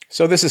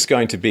So this is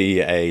going to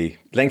be a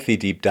lengthy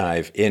deep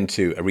dive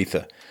into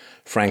Aretha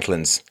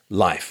Franklin's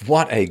life.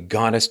 What a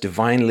goddess,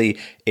 divinely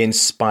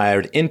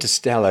inspired,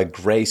 interstellar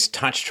grace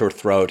touched her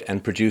throat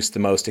and produced the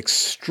most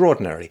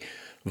extraordinary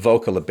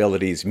vocal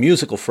abilities,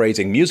 musical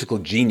phrasing, musical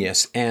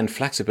genius, and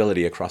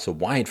flexibility across a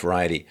wide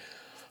variety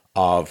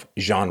of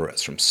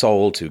genres, from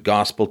soul to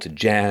gospel to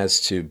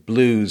jazz to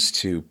blues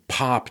to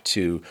pop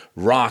to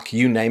rock,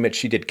 you name it.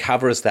 She did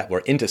covers that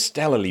were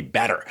interstellarly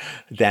better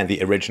than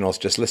the originals.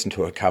 Just listen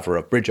to her cover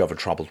of Bridge Over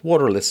Troubled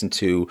Water, listen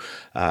to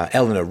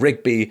Eleanor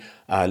Rigby,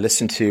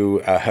 listen to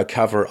her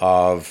cover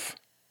of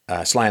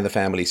Sly and the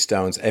Family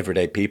Stone's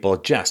Everyday People.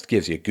 Just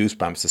gives you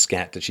goosebumps, the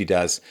scat that she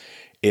does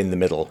in the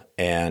middle.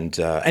 And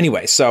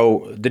anyway,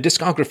 so the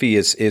discography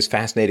is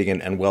fascinating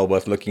and well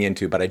worth looking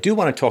into, but I do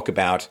want to talk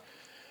about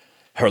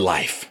her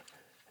life,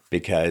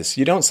 because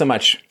you don't so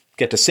much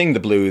get to sing the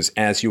blues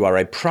as you are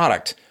a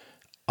product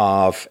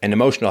of an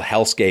emotional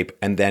hellscape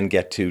and then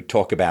get to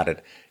talk about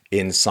it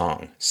in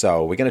song.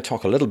 So we're going to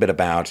talk a little bit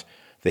about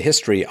the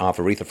history of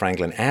Aretha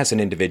Franklin as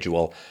an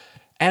individual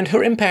and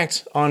her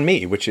impact on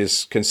me, which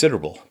is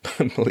considerable,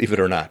 believe it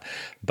or not.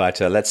 But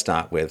let's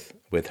start with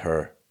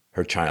her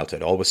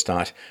childhood. Always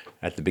start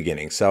at the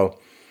beginning. So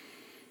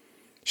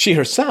she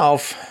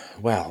herself,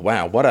 well,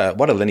 wow, what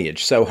a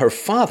lineage. So her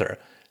father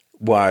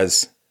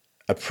was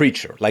a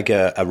preacher, like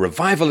a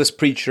revivalist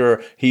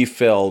preacher. He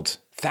filled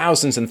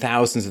thousands and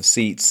thousands of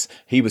seats.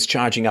 He was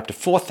charging up to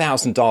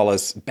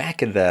 $4,000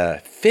 back in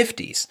the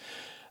 50s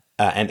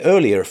and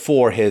earlier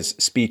for his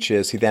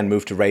speeches. He then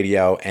moved to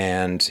radio,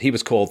 and he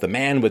was called the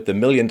man with the $1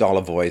 million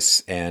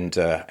voice. And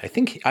I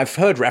think I've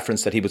heard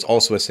reference that he was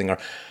also a singer.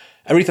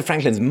 Aretha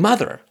Franklin's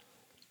mother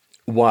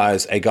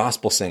was a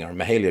gospel singer.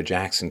 Mahalia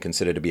Jackson,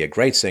 considered to be a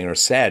great singer,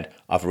 said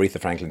of Aretha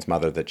Franklin's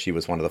mother that she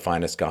was one of the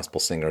finest gospel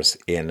singers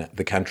in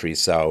the country.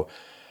 So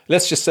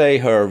let's just say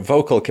her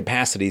vocal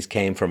capacities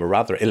came from a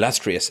rather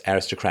illustrious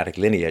aristocratic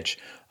lineage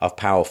of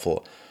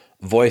powerful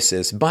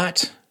voices.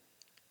 But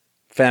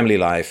family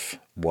life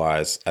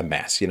was a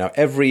mess. You know,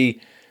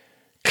 every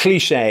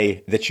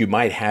cliche that you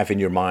might have in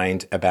your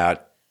mind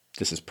about,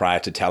 this is prior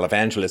to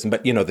televangelism,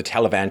 but you know, the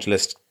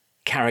televangelist,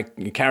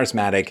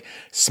 charismatic,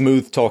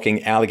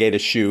 smooth-talking, alligator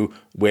shoe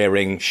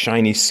wearing,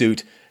 shiny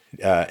suit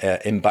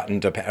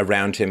embuttoned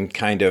around him,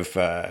 kind of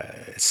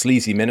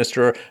sleazy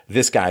minister,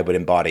 this guy would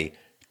embody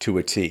to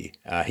a T.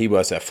 He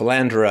was a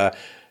philanderer.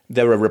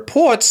 There are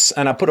reports,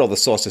 and I'll put all the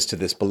sources to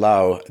this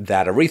below,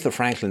 that Aretha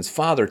Franklin's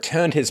father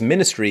turned his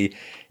ministry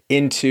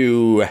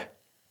into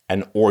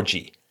an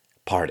orgy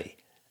party.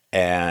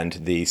 And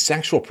the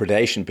sexual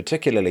predation,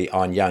 particularly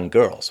on young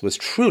girls, was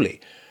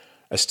truly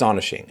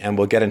astonishing, and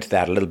we'll get into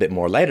that a little bit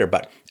more later.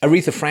 But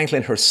Aretha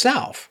Franklin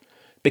herself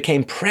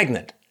became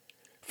pregnant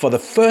for the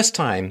first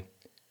time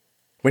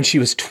when she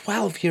was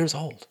 12 years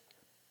old.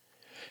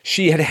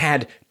 She had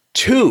had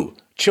 2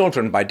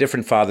 children by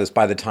different fathers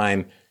by the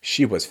time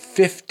she was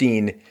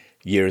 15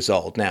 years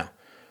old. Now,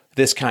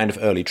 this kind of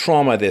early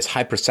trauma, this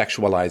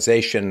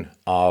hypersexualization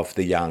of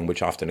the young,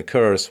 which often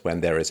occurs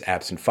when there is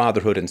absent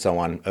fatherhood and so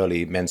on,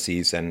 early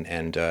menses,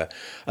 and a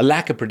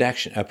lack of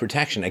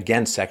protection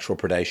against sexual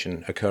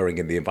predation occurring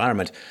in the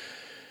environment,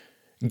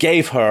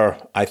 gave her,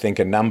 I think,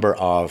 a number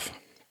of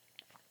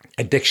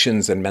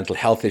addictions and mental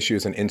health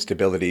issues and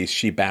instabilities.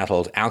 She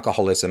battled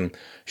alcoholism.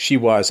 She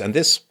was, and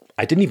this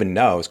I didn't even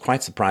know, it was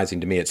quite surprising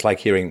to me. It's like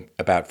hearing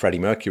about Freddie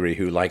Mercury,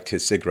 who liked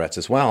his cigarettes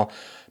as well.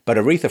 But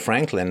Aretha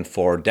Franklin,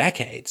 for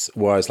decades,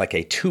 was like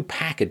a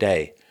 2-pack a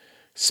day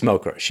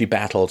smoker. She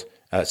battled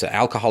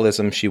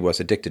alcoholism. She was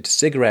addicted to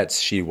cigarettes.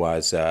 She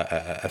was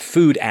a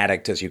food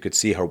addict, as you could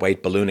see her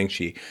weight ballooning.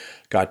 She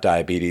got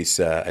diabetes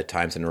at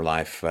times in her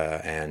life,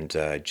 and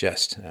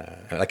just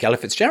like Ella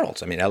Fitzgerald.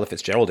 I mean, Ella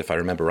Fitzgerald, if I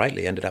remember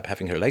rightly, ended up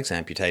having her legs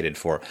amputated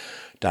for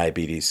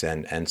diabetes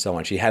and so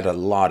on. She had a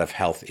lot of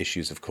health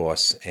issues, of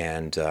course,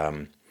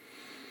 and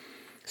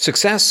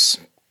success.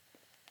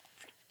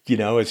 You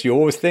know, as you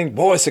always think,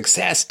 boy,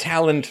 success,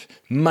 talent,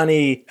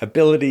 money,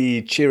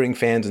 ability, cheering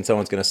fans, and so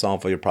on is going to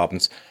solve all your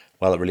problems.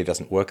 Well, it really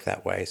doesn't work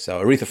that way. So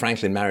Aretha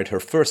Franklin married her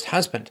first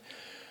husband,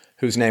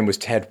 whose name was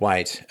Ted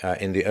White,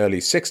 in the early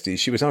 60s.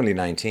 She was only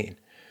 19.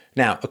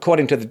 Now,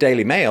 according to the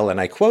Daily Mail, and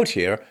I quote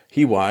here,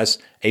 he was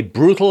a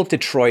brutal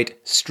Detroit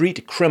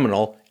street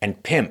criminal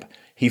and pimp.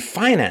 He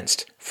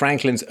financed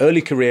Franklin's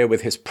early career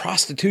with his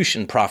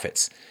prostitution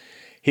profits.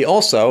 He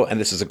also,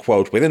 and this is a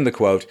quote within the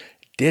quote,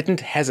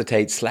 didn't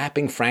hesitate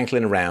slapping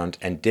Franklin around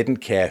and didn't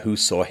care who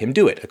saw him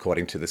do it,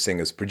 according to the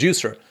singer's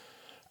producer,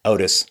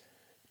 Otis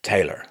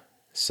Taylor.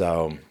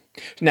 So,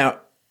 now,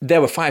 there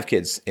were 5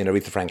 kids in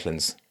Aretha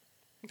Franklin's,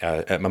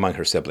 among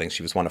her siblings.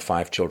 She was one of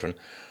 5 children.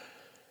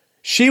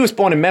 She was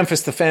born in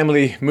Memphis. The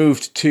family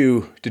moved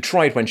to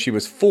Detroit when she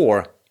was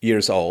 4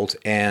 years old.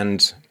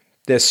 And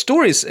there's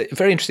stories,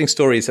 very interesting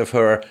stories of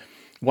her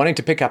wanting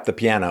to pick up the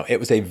piano. It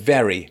was a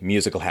very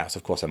musical house.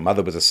 Of course, her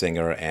mother was a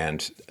singer,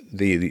 and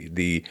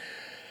the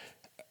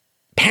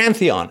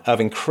pantheon of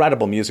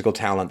incredible musical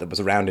talent that was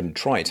around in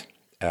Detroit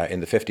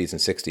in the 50s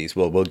and 60s,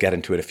 we'll get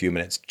into it in a few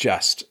minutes,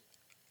 just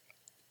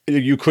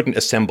you couldn't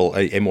assemble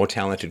a more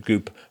talented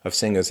group of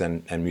singers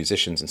and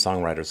musicians and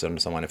songwriters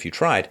and so on if you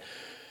tried.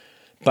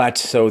 But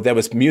so there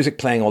was music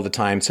playing all the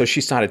time. So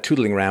she started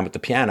tootling around with the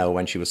piano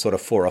when she was sort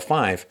of 4 or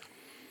 5.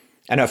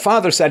 And her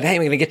father said, hey,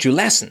 we're going to get you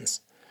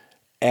lessons.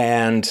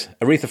 And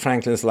Aretha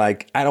Franklin's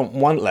like, I don't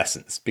want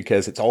lessons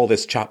because it's all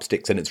this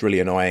chopsticks and it's really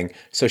annoying.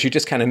 So she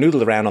just kind of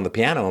noodled around on the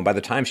piano. And by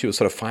the time she was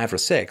sort of 5 or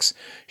 6,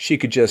 she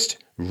could just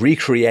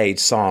recreate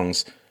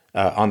songs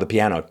on the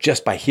piano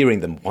just by hearing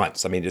them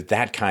once. I mean,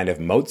 that kind of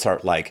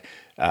Mozart-like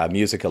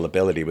musical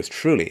ability was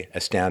truly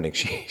astounding.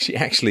 She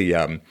actually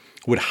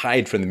would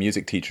hide from the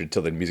music teacher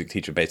until the music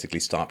teacher basically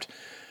stopped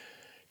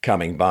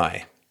coming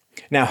by.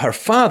 Now, her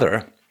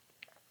father,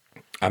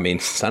 I mean,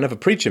 son of a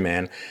preacher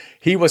man,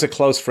 he was a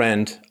close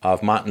friend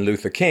of Martin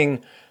Luther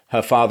King.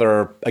 Her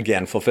father,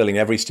 again, fulfilling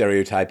every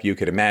stereotype you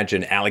could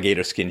imagine,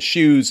 alligator skin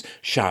shoes,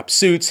 sharp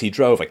suits. He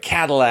drove a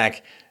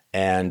Cadillac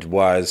and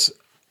was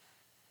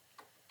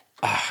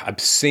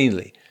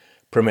obscenely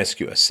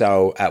promiscuous.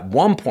 So at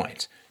one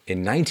point in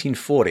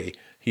 1940,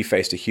 he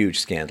faced a huge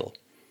scandal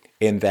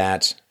in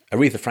that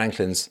Aretha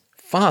Franklin's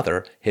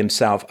father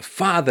himself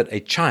fathered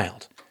a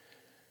child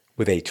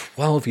with a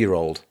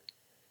 12-year-old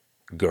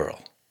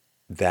girl.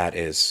 That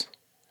is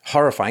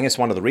horrifying. It's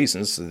one of the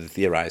reasons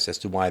theorized as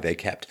to why they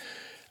kept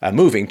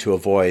moving to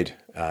avoid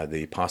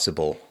the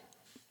possible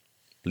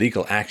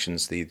legal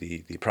actions,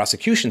 the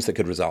prosecutions that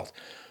could result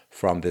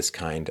from this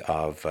kind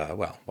of,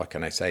 well, what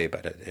can I say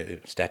about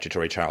it,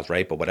 statutory child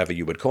rape or whatever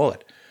you would call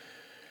it.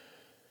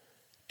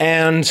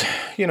 And,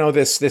 you know,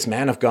 this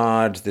man of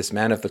God, this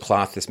man of the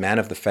cloth, this man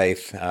of the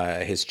faith,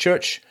 his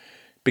church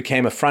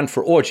became a front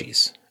for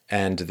orgies.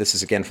 And this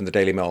is again from the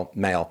Daily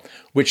Mail,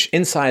 which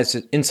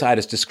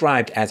insiders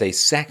described as a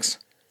sex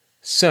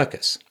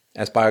circus.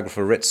 As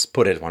biographer Ritz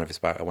put it, one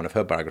of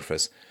her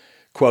biographers,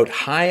 quote,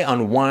 high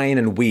on wine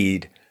and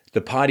weed, the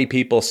party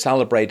people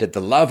celebrated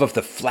the love of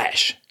the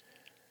flesh.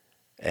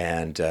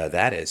 And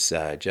that is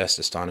just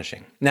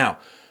astonishing. Now,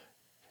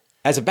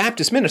 as a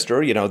Baptist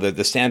minister, you know,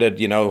 the standard,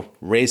 you know,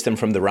 raise them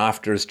from the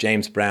rafters,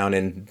 James Brown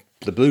in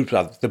the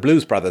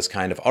Blues Brothers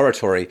kind of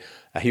oratory.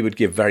 He would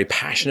give very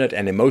passionate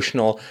and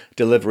emotional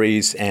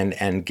deliveries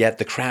and get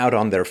the crowd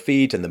on their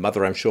feet. And the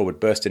mother, I'm sure, would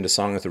burst into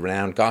song as a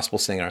renowned gospel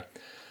singer.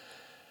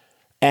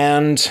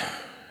 And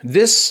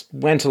this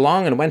went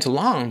along and went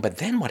along. But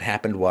then what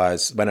happened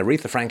was when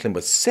Aretha Franklin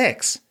was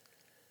 6,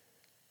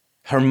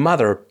 her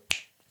mother,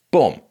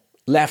 boom,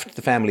 left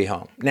the family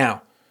home.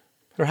 Now,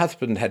 her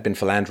husband had been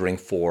philandering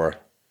for,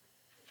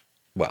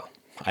 well,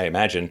 I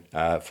imagine,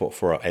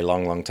 for a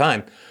long, long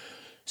time.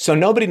 So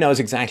nobody knows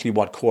exactly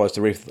what caused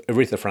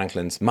Aretha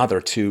Franklin's mother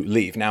to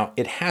leave. Now,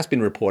 it has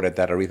been reported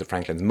that Aretha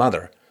Franklin's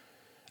mother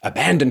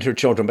abandoned her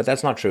children, but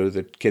that's not true.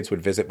 The kids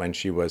would visit when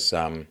she was,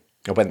 when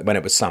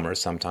it was summer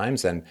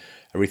sometimes, and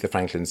Aretha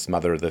Franklin's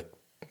mother, the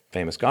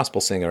famous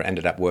gospel singer,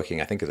 ended up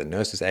working, I think, as a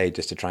nurse's aide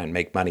just to try and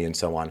make money and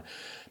so on.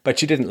 But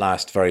she didn't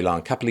last very long.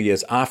 A couple of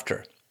years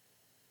after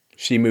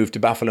she moved to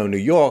Buffalo, New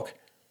York,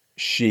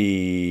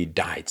 she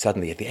died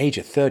suddenly at the age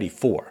of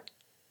 34.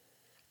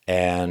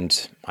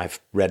 And I've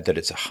read that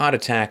it's a heart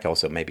attack,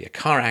 also maybe a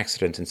car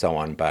accident and so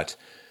on, but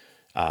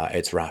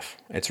it's rough.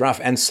 It's rough.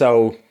 And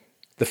so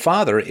the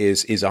father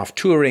is off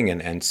touring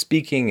and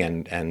speaking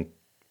and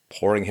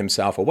pouring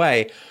himself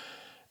away.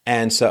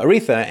 And so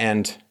Aretha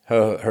and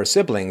her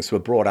siblings were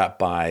brought up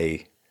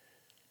by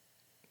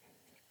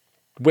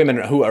women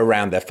who are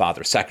around their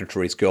father,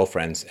 secretaries,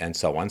 girlfriends, and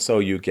so on. So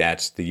you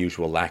get the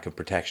usual lack of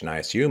protection, I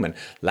assume, and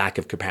lack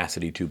of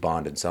capacity to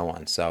bond and so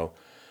on. So,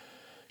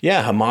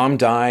 yeah, her mom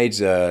died.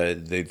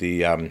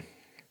 The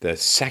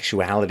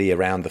sexuality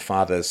around the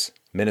father's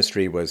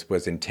ministry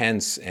was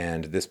intense,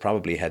 and this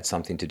probably had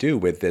something to do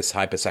with this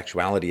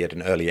hypersexuality at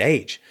an early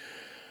age.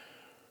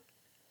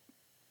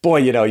 Boy,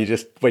 you know,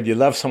 when you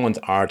love someone's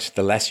art,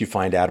 the less you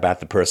find out about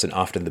the person,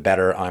 often the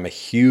better. I'm a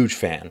huge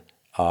fan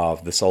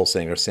of the soul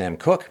singer Sam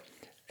Cooke.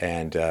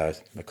 And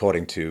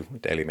according to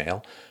Daily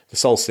Mail, the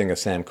soul singer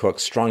Sam Cooke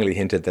strongly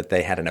hinted that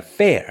they had an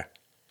affair,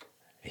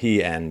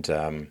 he and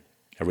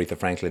Aretha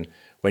Franklin,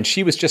 when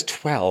she was just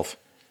 12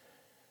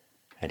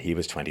 and he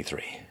was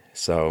 23.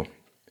 So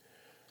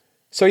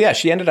yeah,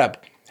 she ended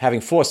up having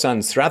 4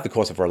 sons throughout the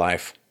course of her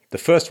life. The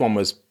first one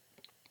was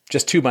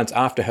just 2 months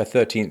after her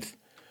 13th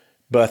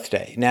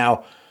birthday.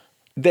 Now,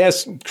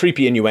 there's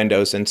creepy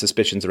innuendos and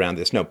suspicions around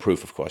this. No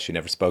proof, of course. She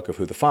never spoke of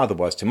who the father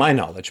was, to my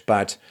knowledge,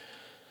 but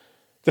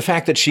the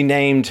fact that she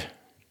named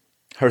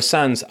her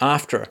sons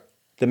after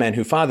the men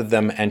who fathered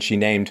them, and she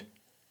named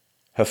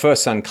her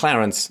first son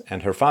Clarence,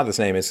 and her father's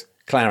name is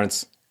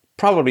Clarence,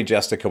 probably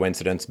just a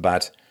coincidence,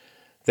 but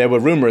there were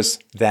rumors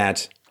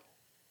that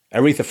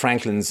Aretha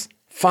Franklin's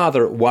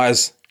father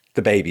was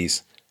the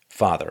baby's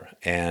father,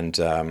 and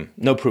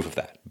no proof of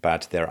that.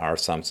 But there are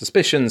some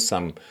suspicions,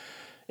 some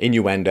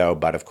innuendo,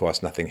 but of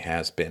course nothing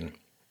has been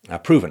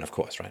proven, of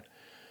course, right?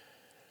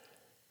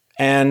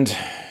 And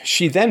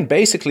she then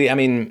basically, I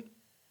mean,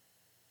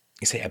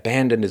 you say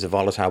abandoned is a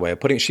volatile way of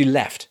putting it. She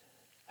left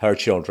her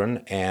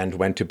children and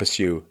went to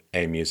pursue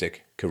a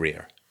music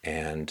career.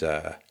 And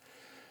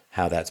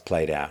how that's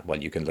played out,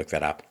 well, you can look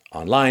that up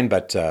online,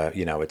 but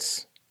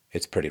it's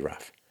pretty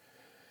rough.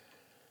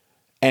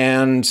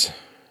 And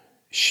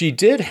she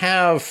did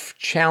have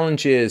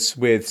challenges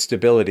with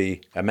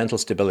stability, mental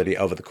stability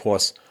over the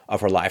course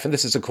of her life. And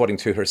this is according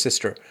to her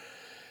sister,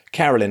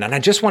 Carolyn. And I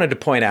just wanted to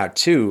point out,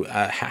 too,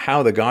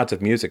 how the gods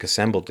of music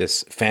assembled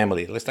this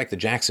family. It's like the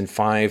Jackson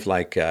Five,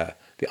 like the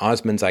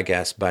Osmonds, I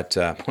guess, but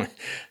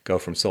go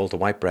from soul to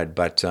white bread.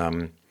 But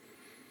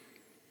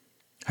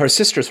her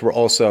sisters were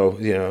also,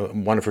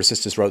 one of her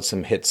sisters wrote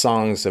some hit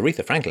songs.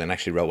 Aretha Franklin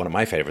actually wrote one of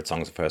my favorite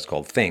songs of hers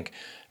called Think.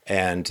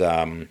 And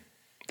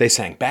they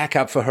sang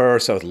backup for her.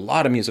 So a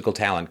lot of musical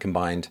talent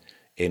combined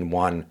in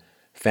one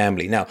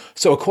family. Now,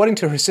 so according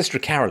to her sister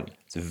Carolyn,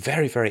 it's a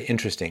very, very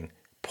interesting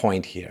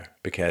point here,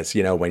 because,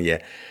 when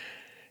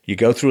you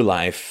go through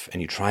life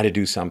and you try to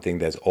do something,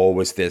 there's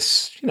always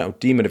this,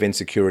 demon of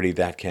insecurity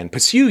that can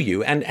pursue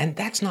you. And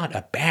that's not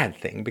a bad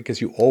thing,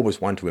 because you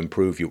always want to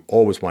improve. You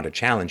always want to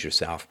challenge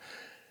yourself.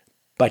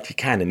 But you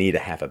kind of need to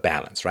have a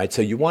balance, right?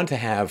 So you want to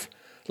have,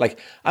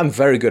 I'm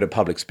very good at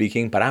public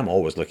speaking, but I'm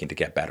always looking to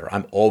get better.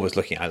 I'm always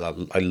looking,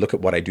 I look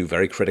at what I do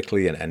very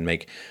critically and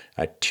make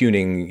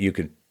tuning. You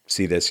could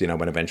see this,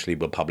 when eventually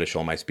we'll publish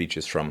all my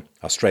speeches from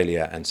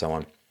Australia and so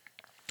on.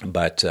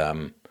 But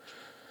and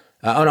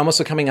I'm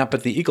also coming up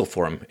at the Eagle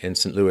Forum in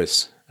St.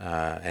 Louis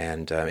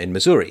and in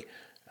Missouri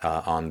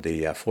on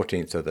the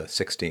 14th or the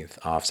 16th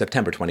of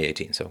September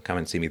 2018. So come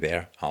and see me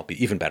there. I'll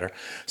be even better.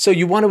 So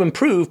you want to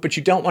improve, but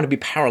you don't want to be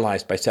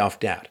paralyzed by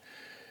self-doubt.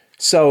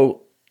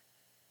 So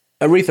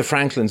Aretha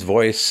Franklin's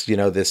voice,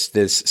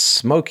 this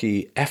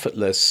smoky,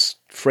 effortless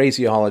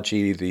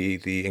phraseology,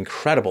 the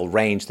incredible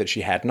range that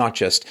she had, not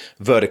just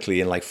vertically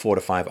in 4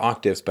 to 5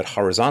 octaves, but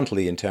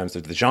horizontally in terms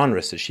of the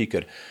genres that she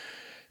could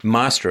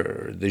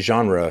master. The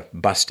genre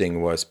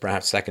busting was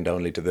perhaps second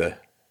only to the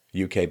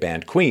UK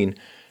band Queen.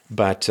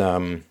 But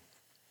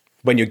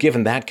when you're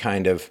given that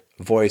kind of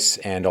voice,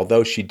 and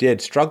although she did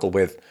struggle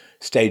with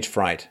stage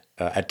fright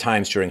at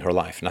times during her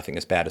life, nothing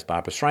as bad as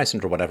Barbra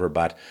Streisand or whatever,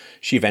 but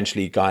she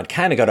eventually got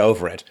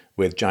over it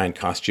with giant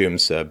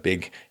costumes,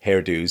 big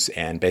hairdos,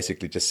 and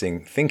basically just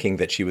thinking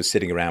that she was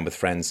sitting around with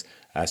friends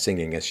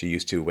singing as she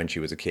used to when she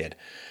was a kid.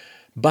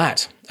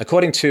 But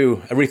according to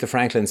Aretha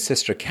Franklin's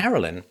sister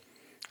Carolyn,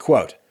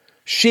 quote,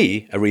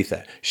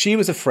 Aretha, she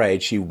was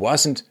afraid she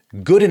wasn't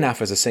good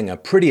enough as a singer,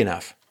 pretty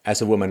enough as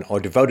a woman,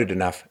 or devoted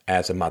enough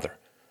as a mother.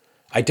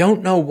 I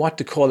don't know what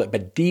to call it,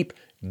 but deep,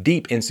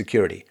 deep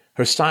insecurity.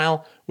 Her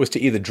style was to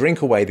either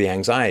drink away the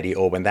anxiety,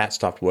 or when that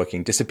stopped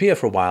working, disappear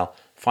for a while,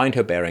 find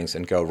her bearings,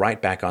 and go right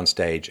back on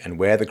stage and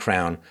wear the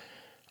crown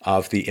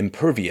of the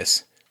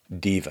impervious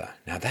diva.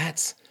 Now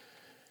that's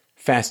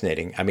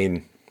fascinating. I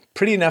mean,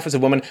 pretty enough as a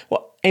woman.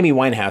 Well, Amy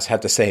Winehouse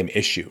had the same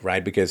issue,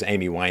 right? Because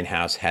Amy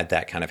Winehouse had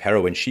that kind of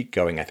heroin chic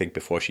going, I think,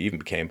 before she even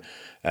became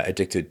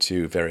addicted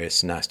to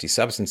various nasty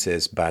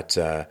substances. But,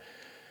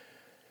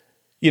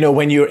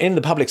 when you're in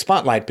the public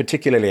spotlight,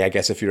 particularly, I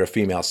guess, if you're a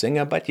female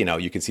singer, but,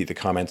 you can see the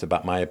comments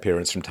about my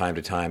appearance from time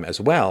to time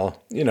as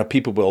well.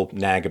 People will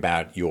nag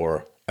about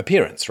your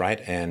appearance,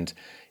 right? And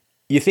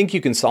you think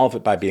you can solve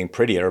it by being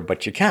prettier,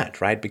 but you can't,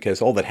 right?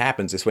 Because all that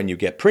happens is when you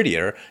get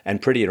prettier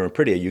and prettier and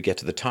prettier, you get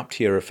to the top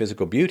tier of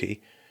physical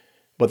beauty.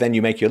 Well, then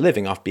you make your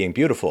living off being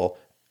beautiful.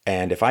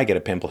 And if I get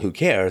a pimple, who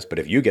cares? But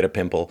if you get a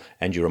pimple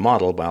and you're a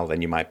model, well,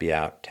 then you might be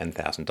out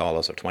 $10,000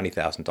 or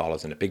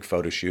 $20,000 in a big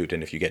photo shoot.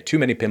 And if you get too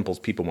many pimples,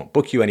 people won't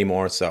book you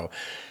anymore. So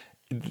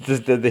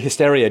the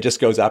hysteria just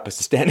goes up as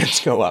the standards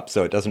go up.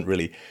 So it doesn't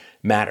really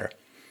matter.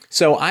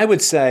 So I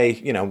would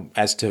say,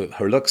 as to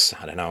her looks,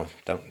 I don't know,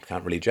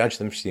 can't really judge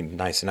them. She seemed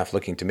nice enough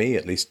looking to me,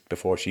 at least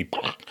before she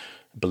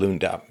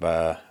ballooned up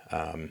a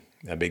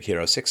Big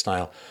Hero 6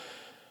 style.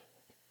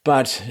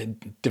 But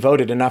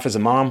devoted enough as a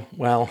mom,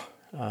 well,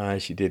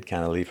 she did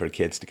kind of leave her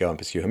kids to go and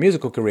pursue her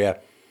musical career.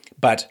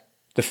 But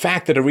the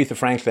fact that Aretha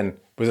Franklin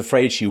was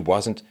afraid she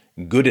wasn't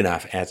good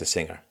enough as a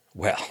singer,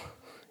 well,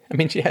 I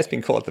mean, she has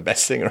been called the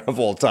best singer of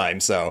all time,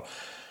 so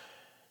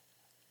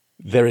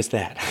there is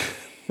that.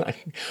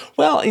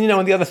 Well,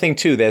 and the other thing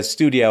too, there's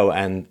studio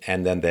and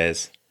then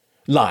there's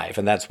live,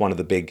 and that's one of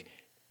the big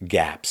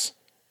gaps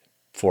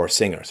for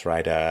singers,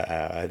 right?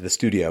 The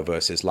studio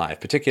versus live,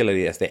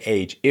 particularly as they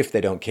age, if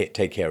they don't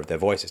take care of their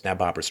voices. Now,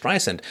 Barbra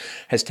Streisand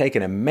has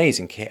taken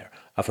amazing care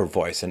of her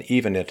voice, and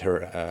even at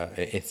her,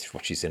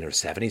 she's in her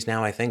 70s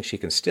now, I think, she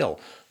can still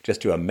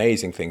just do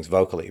amazing things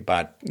vocally.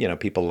 But,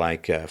 people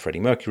like Freddie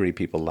Mercury,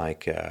 people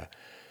like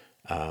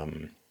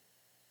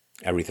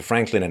Aretha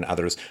Franklin and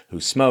others who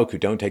smoke, who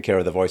don't take care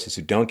of their voices,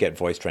 who don't get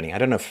voice training. I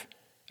don't know if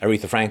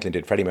Aretha Franklin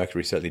did, Freddie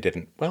Mercury certainly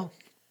didn't. Well,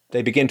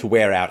 they begin to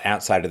wear out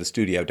outside of the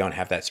studio, don't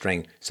have that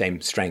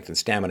same strength and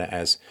stamina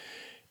as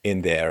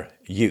in their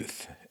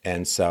youth.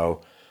 And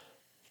so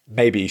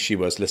maybe she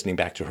was listening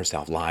back to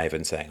herself live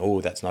and saying, oh,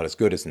 that's not as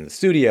good as in the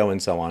studio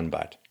and so on.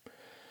 But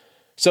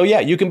so, yeah,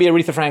 you can be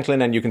Aretha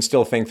Franklin and you can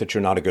still think that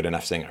you're not a good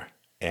enough singer.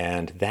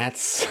 And that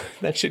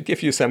should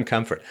give you some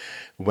comfort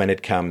when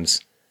it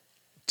comes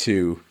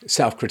to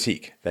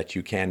self-critique, that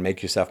you can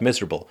make yourself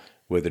miserable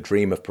with a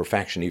dream of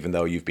perfection, even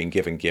though you've been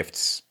given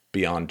gifts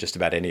beyond just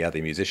about any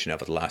other musician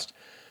over the last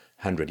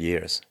 100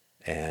 years.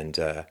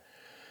 And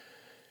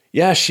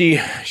yeah, she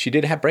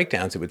did have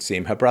breakdowns, it would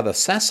seem. Her brother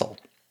Cecil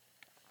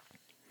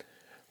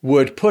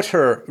would put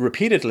her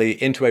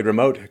repeatedly into a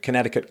remote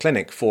Connecticut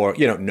clinic for,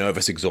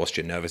 nervous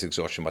exhaustion,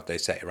 what they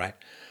say, right?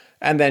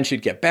 And then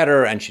she'd get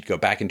better and she'd go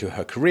back into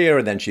her career,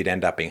 and then she'd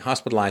end up being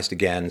hospitalized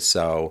again.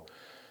 So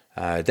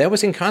there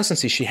was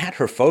inconstancy. She had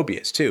her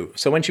phobias too.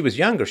 So when she was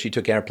younger, she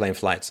took airplane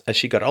flights. As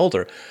she got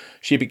older,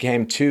 she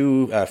became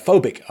too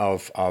phobic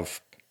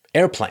of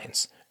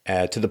airplanes.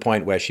 To the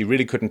point where she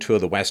really couldn't tour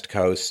the West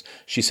Coast.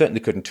 She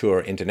certainly couldn't tour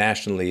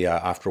internationally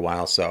after a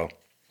while. So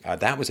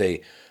that was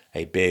a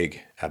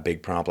big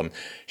problem.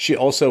 She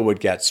also would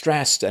get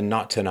stressed and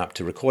not turn up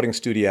to recording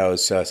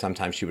studios.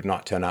 Sometimes she would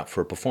not turn up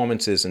for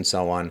performances and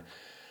so on.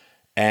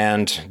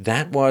 And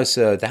that was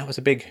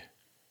a big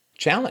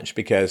challenge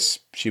because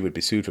she would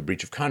be sued for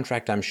breach of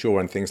contract, I'm sure,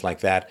 and things like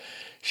that.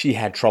 She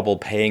had trouble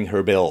paying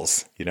her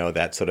bills.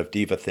 That sort of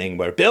diva thing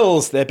where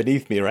bills, they're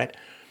beneath me, right?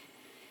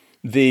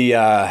 The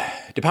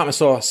department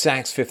store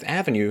Saks Fifth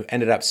Avenue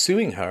ended up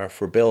suing her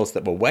for bills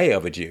that were way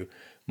overdue,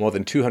 more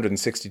than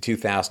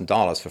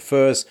 $262,000 for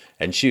furs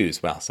and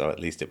shoes. Well, so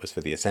at least it was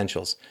for the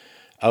essentials.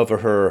 Over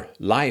her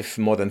life,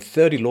 more than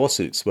 30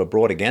 lawsuits were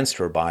brought against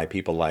her by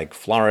people like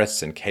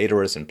florists and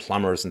caterers and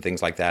plumbers and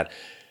things like that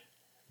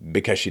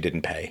because she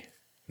didn't pay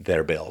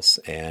their bills.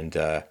 And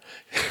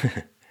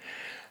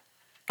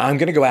I'm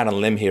going to go out on a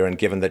limb here, and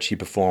given that she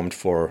performed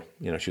for,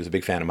 she was a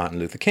big fan of Martin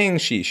Luther King,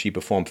 she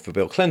performed for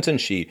Bill Clinton,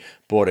 she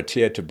brought a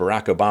tear to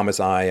Barack Obama's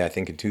eye, I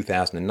think in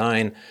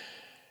 2009.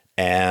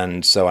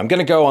 And so I'm going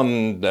to go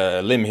on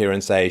the limb here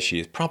and say she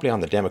is probably on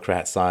the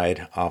Democrat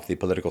side of the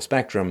political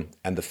spectrum.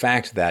 And the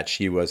fact that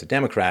she was a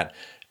Democrat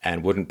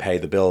and wouldn't pay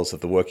the bills of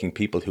the working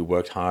people who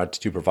worked hard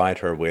to provide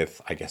her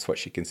with, I guess, what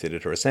she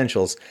considered her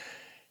essentials,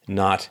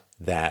 not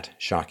that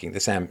shocking.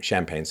 The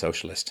champagne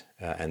socialist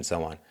and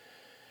so on.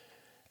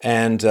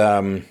 And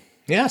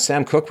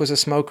Sam Cooke was a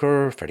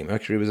smoker, Freddie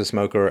Mercury was a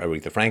smoker,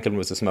 Aretha Franklin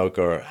was a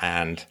smoker,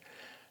 and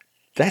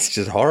that's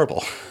just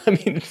horrible. I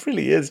mean, it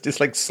really is just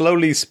like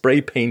slowly spray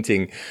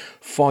painting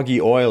foggy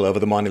oil over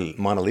the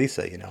Mona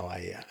Lisa.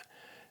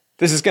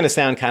 This is going to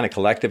sound kind of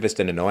collectivist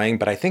and annoying,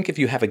 but I think if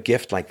you have a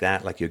gift like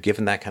that, like you're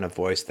given that kind of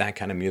voice, that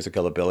kind of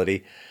musical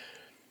ability,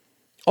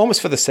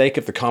 almost for the sake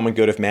of the common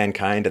good of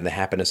mankind and the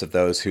happiness of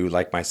those who,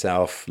 like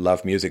myself,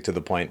 love music to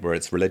the point where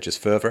it's religious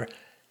fervor,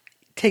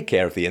 take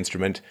care of the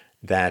instrument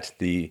that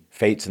the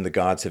fates and the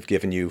gods have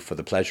given you for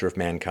the pleasure of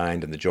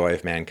mankind and the joy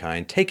of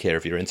mankind. Take care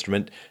of your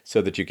instrument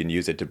so that you can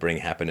use it to bring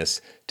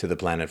happiness to the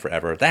planet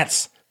forever.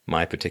 That's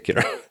my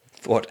particular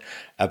thought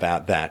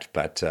about that.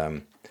 But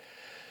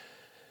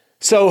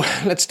so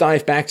let's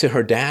dive back to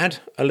her dad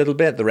a little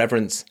bit, the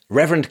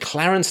Reverend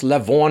Clarence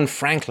LaVaughn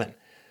Franklin,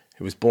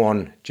 who was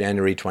born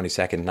January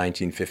 22nd,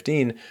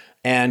 1915.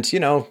 And,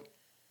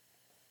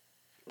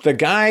 the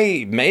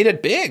guy made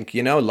it big,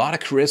 a lot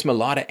of charisma, a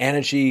lot of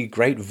energy,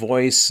 great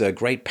voice,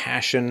 great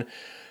passion.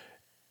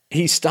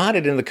 He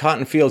started in the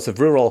cotton fields of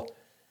rural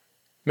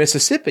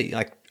Mississippi.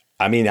 I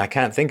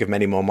can't think of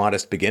many more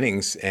modest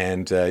beginnings.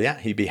 And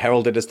he'd be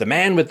heralded as the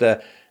man with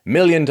the $1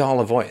 million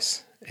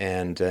voice.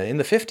 And in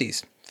the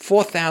 50s,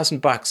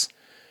 $4,000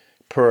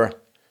 per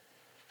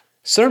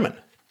sermon.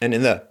 And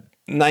in the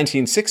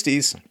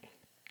 1960s,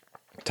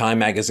 Time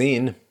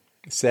magazine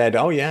said,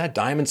 oh yeah,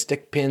 diamond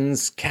stick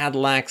pins,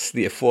 Cadillacs,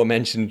 the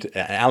aforementioned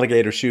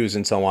alligator shoes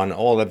and so on,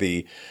 all of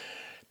the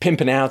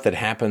pimping out that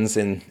happens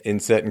in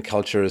certain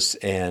cultures.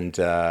 And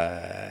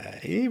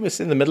he was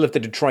in the middle of the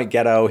Detroit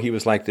ghetto. He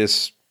was like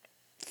this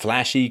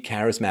flashy,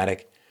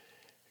 charismatic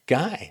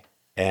guy.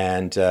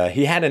 And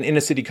he had an inner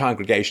city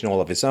congregation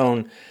all of his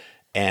own,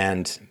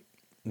 and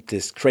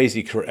this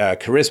crazy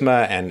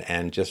charisma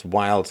and just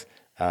wild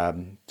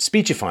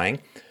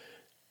speechifying.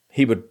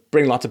 He would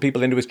bring lots of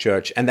people into his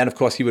church, and then, of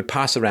course, he would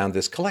pass around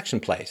this collection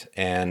plate,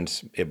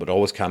 and it would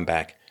always come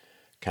back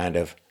kind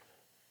of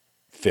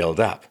filled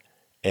up.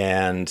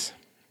 And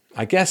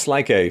I guess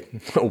like a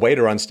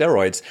waiter on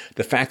steroids,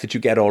 the fact that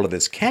you get all of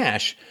this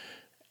cash,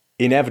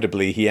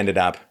 inevitably he ended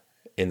up,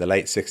 in the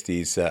late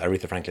 60s,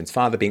 Aretha Franklin's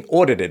father being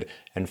audited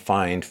and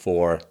fined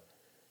for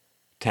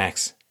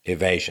tax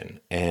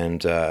evasion.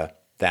 And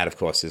that, of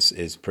course,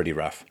 is pretty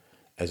rough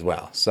as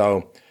well.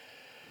 So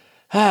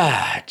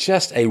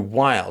just a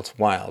wild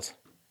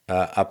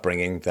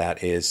upbringing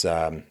that is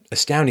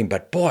astounding.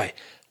 But boy,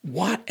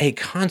 what a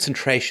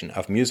concentration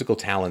of musical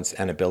talents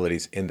and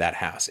abilities in that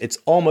house. It's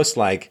almost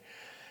like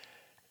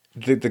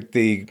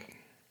the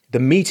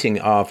meeting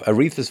of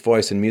Aretha's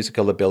voice and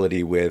musical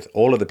ability with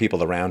all of the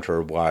people around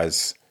her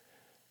was,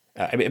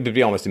 it would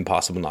be almost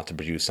impossible not to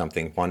produce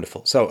something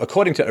wonderful. So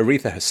according to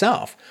Aretha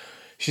herself,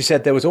 she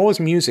said there was always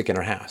music in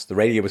her house. The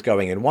radio was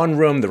going in one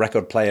room, the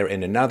record player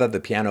in another,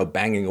 the piano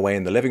banging away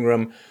in the living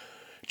room.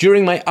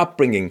 During my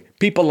upbringing,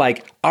 people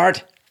like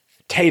Art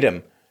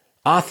Tatum,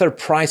 Arthur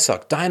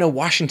Prysock, Dinah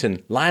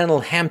Washington, Lionel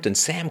Hampton,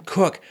 Sam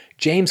Cooke,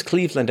 James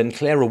Cleveland, and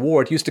Clara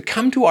Ward used to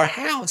come to our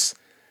house.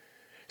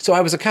 So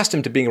I was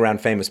accustomed to being around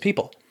famous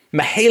people.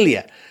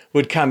 Mahalia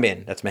would come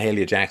in, that's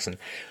Mahalia Jackson,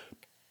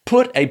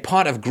 put a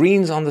pot of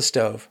greens on the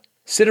stove,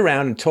 sit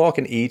around and talk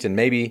and eat and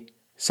maybe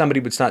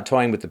somebody would start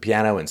toying with the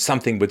piano and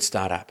something would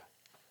start up.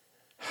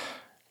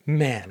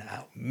 Man,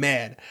 oh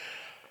man.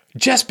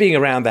 Just being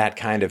around that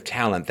kind of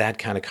talent, that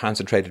kind of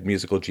concentrated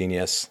musical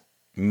genius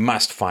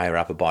must fire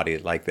up a body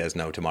like there's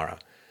no tomorrow.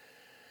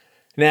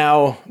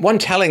 Now, one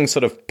telling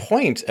sort of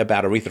point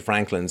about Aretha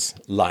Franklin's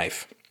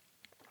life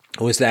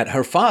was that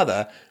her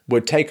father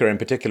would take her in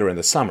particular in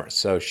the summers.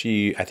 So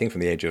she, I think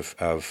from the age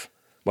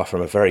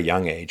from a very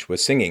young age,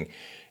 was singing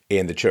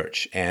in the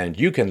church. And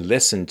you can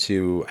listen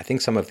to, I think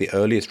some of the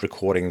earliest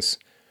recordings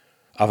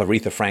of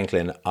Aretha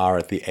Franklin are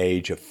at the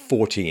age of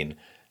 14.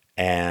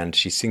 And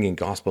she's singing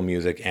gospel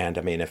music. And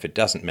I mean, if it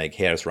doesn't make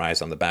hairs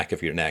rise on the back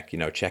of your neck,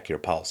 check your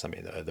pulse. I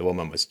mean, the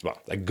woman was,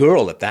 a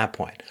girl at that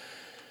point,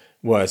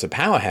 was a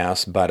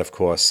powerhouse. But of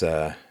course,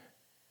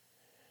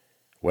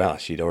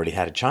 she'd already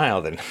had a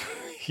child and,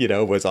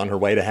 was on her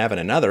way to having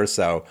another.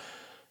 So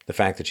the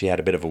fact that she had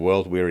a bit of a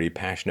world-weary,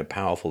 passionate,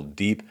 powerful,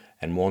 deep,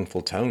 and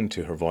mournful tone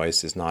to her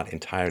voice is not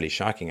entirely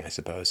shocking, I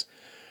suppose.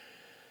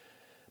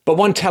 But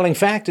one telling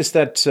fact is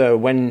that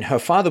when her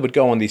father would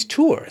go on these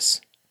tours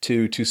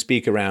to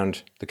speak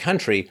around the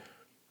country,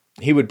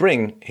 he would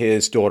bring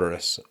his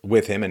daughters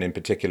with him, and in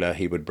particular,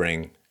 he would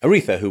bring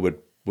Aretha, who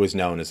was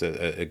known as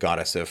a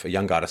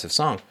young goddess of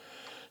song.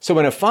 So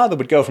when her father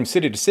would go from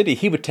city to city,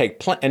 he would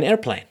take an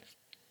airplane.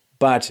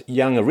 But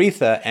young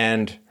Aretha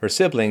and her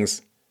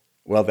siblings,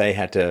 well, they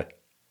had to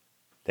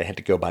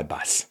go by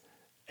bus.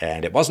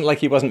 And it wasn't like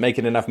he wasn't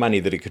making enough money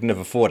that he couldn't have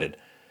afforded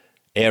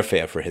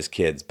airfare for his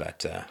kids,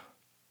 but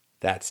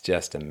that's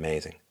just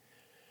amazing.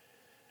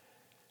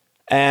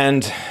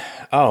 And,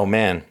 oh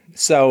man,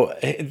 so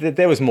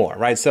there was more,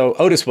 right? So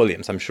Otis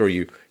Williams, I'm sure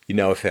you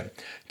know of him.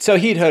 So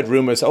he'd heard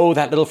rumors,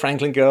 that little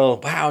Franklin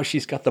girl, wow,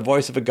 she's got the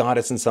voice of a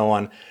goddess and so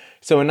on.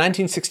 So in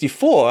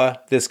 1964,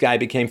 this guy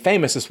became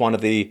famous as one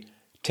of the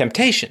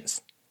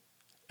Temptations.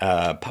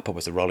 Papa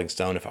Was a Rolling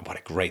Stone. What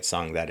a great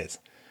song that is.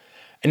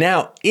 And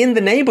now, in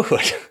the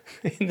neighborhood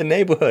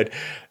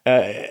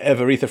of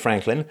Aretha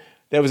Franklin,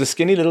 there was a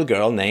skinny little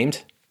girl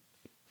named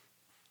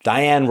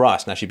Diane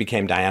Ross. Now, she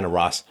became Diana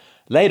Ross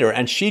later,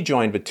 and she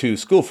joined with two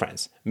school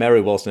friends, Mary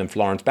Wilson and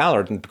Florence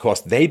Ballard, and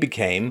because they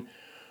became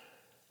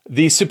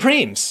the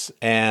Supremes,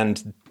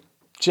 and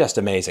just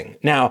amazing.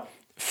 Now,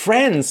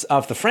 friends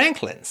of the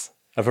Franklins,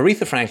 of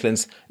Aretha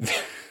Franklin's,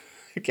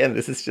 again,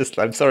 this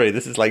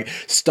is like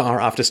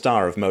star after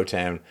star of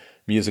Motown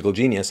musical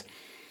genius.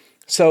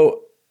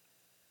 So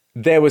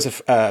there was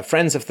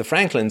friends of the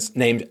Franklins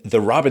named the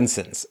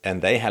Robinsons,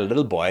 and they had a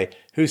little boy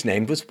whose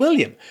name was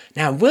William.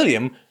 Now,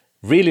 William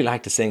really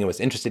liked to sing and was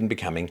interested in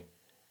becoming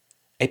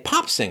a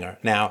pop singer.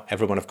 Now,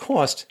 everyone, of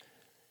course,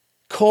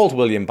 called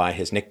William by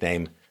his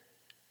nickname,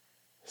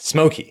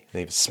 Smokey.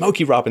 He was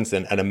Smokey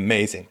Robinson, an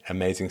amazing,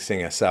 amazing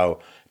singer. So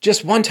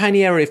just one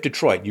tiny area of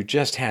Detroit, you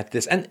just had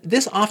this. And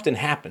this often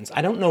happens.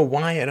 I don't know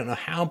why, I don't know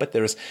how, but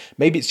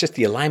maybe it's just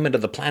the alignment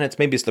of the planets,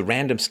 maybe it's the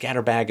random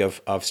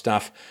scatterbag of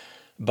stuff.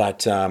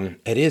 But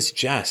it is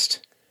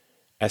just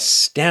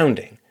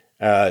astounding,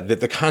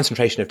 the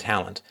concentration of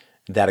talent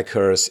that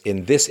occurs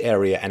in this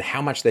area and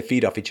how much they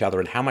feed off each other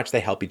and how much they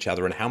help each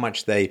other and how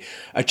much they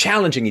are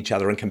challenging each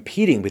other and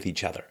competing with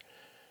each other.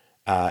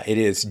 It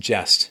is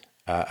just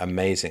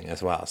amazing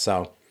as well.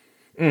 So,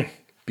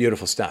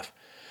 beautiful stuff.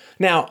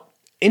 Now,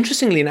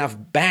 interestingly enough,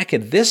 back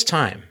at this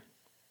time,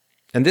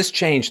 and this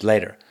changed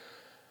later,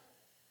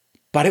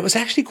 but it was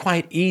actually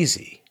quite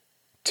easy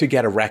to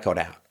get a record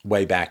out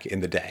way back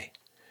in the day.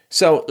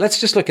 So let's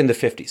just look in the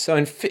 50s. So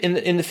in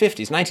the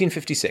 50s,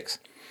 1956,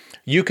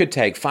 you could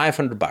take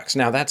 $500.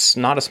 Now, that's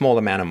not a small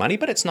amount of money,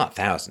 but it's not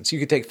thousands. You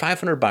could take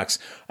 $500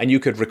 and you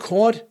could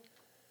record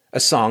a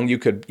song, you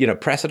could,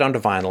 press it onto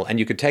vinyl, and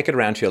you could take it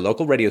around to your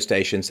local radio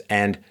stations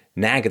and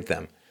nag at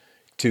them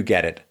to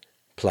get it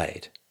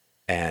played.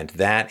 And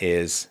that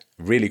is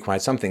really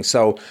quite something.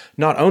 So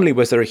not only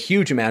was there a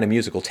huge amount of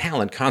musical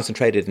talent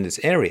concentrated in this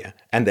area,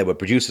 and there were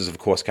producers, of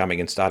course, coming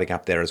and starting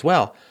up there as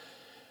well,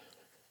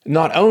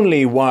 not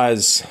only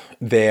was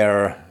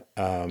there,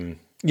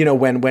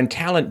 when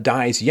talent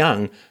dies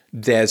young,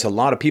 there's a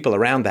lot of people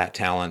around that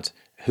talent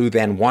who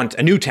then want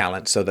a new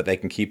talent so that they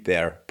can keep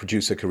their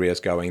producer careers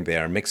going,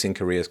 their mixing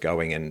careers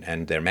going,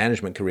 and their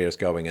management careers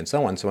going, and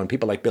so on. So when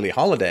people like Billie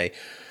Holiday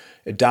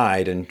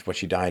died, and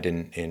she died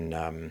in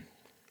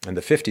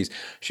the 50s,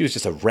 she was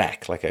just a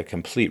wreck, like a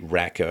complete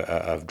wreck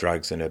of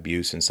drugs and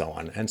abuse and so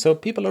on. And so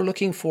people are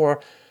looking for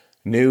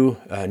new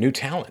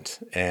talent.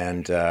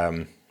 And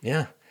Sam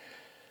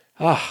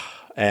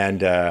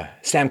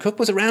Cooke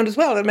was around as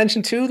well. I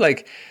mentioned too,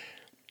 like,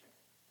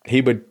 he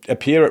would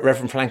appear at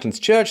Reverend Franklin's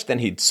church, then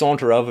he'd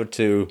saunter over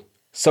to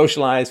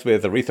socialize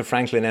with Aretha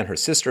Franklin and her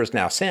sisters.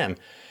 Now, Sam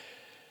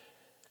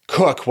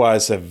Cooke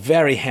was a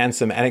very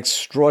handsome and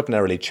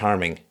extraordinarily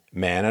charming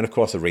man. And of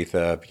course, young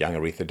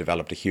Aretha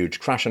developed a huge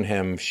crush on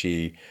him.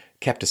 She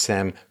kept a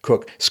Sam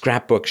Cooke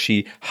scrapbook.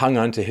 She hung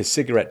onto his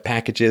cigarette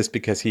packages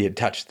because he had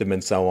touched them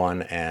and so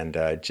on. And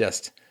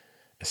just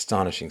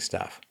astonishing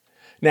stuff.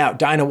 Now,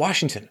 Dinah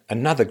Washington,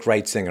 another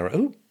great singer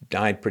who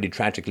died pretty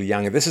tragically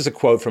young. And this is a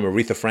quote from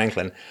Aretha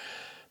Franklin.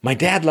 My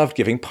dad loved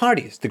giving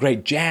parties. The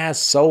great jazz,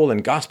 soul,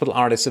 and gospel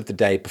artists of the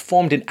day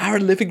performed in our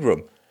living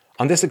room.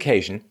 On this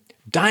occasion,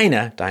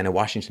 Dinah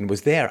Washington,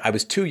 was there. I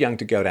was too young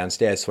to go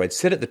downstairs, so I'd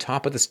sit at the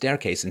top of the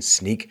staircase and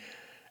sneak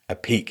a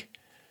peek.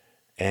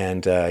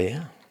 And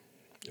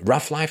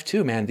rough life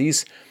too, man.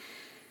 These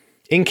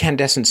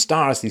incandescent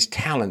stars, these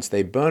talents,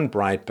 they burn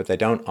bright, but they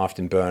don't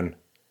often burn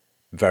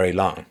very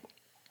long.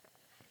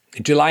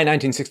 In July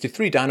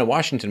 1963, Dinah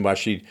Washington, well,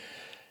 she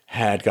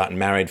had gotten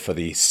married for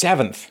the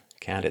seventh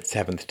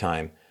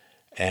time,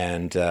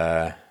 and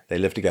they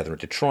lived together in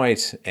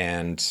Detroit,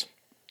 and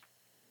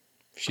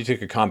she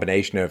took a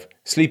combination of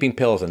sleeping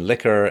pills and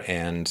liquor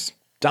and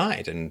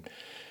died. And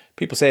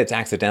people say it's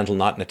accidental,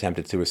 not an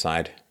attempted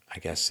suicide. I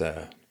guess,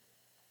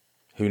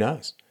 who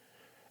knows?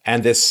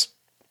 And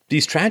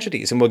these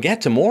tragedies, and we'll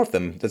get to more of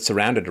them, that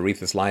surrounded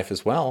Aretha's life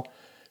as well.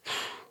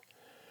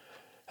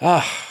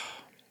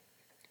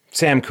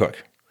 Sam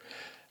Cooke.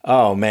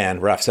 Oh, man,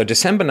 rough. So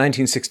December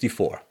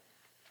 1964.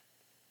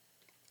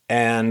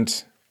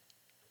 And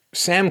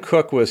Sam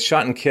Cooke was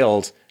shot and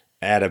killed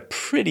at a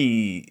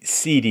pretty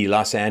seedy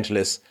Los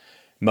Angeles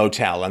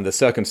motel, and the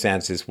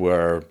circumstances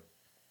were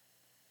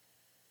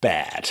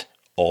bad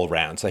all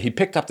round. So he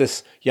picked up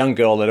this young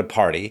girl at a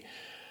party,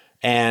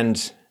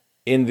 and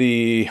in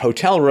the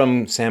hotel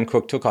room, Sam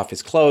Cooke took off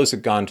his clothes,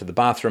 had gone to the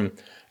bathroom,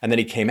 and then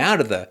he came out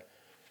of the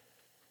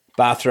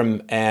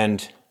bathroom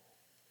and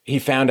he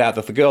found out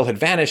that the girl had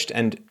vanished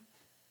and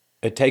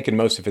had taken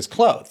most of his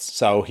clothes.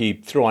 So he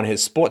threw on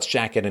his sports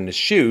jacket and his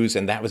shoes,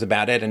 and that was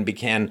about it, and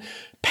began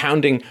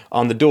pounding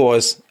on the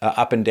doors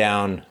up and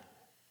down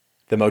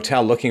the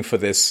motel looking for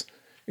this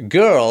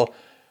girl.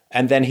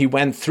 And then he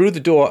went through the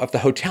door of the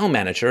hotel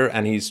manager,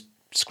 and he's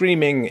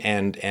screaming,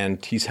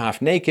 and he's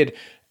half naked.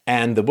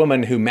 And the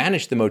woman who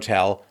managed the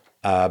motel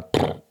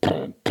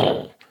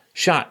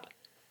shot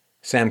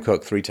Sam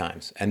Cooke 3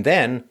 times, and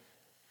then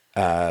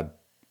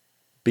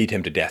beat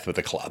him to death with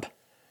a club.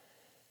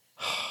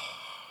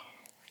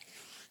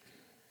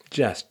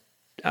 Just,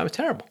 it was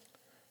terrible.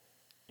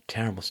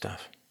 Terrible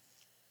stuff.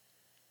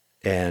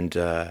 And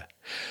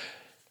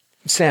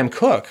Sam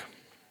Cooke,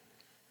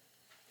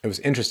 it was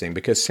interesting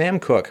because Sam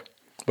Cooke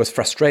was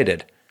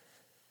frustrated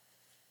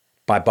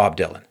by Bob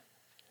Dylan,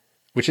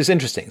 which is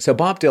interesting. So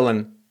Bob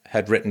Dylan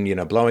had written,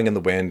 Blowing in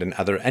the Wind and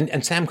other,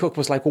 and Sam Cooke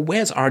was like, well,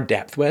 where's our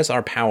depth? Where's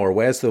our power?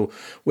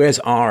 Where's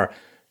our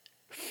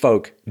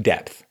folk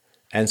depth?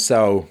 And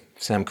so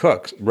Sam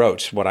Cooke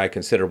wrote what I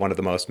consider one of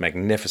the most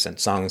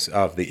magnificent songs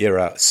of the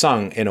era,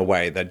 sung in a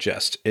way that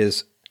just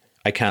is,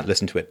 I can't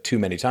listen to it too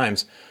many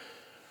times.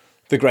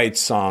 The great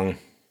song,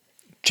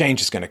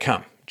 Change is Gonna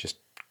Come. Just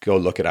go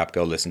look it up,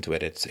 go listen to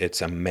it.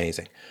 It's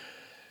amazing.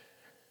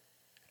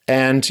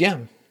 And yeah,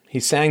 he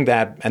sang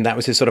that, and that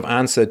was his sort of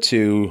answer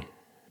to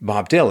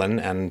Bob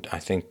Dylan, and I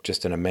think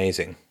just an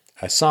amazing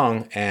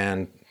song,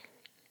 and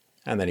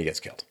then he gets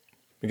killed.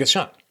 He gets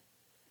shot.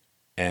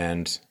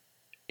 And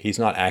he's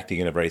not acting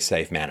in a very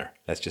safe manner.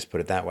 Let's just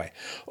put it that way.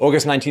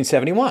 August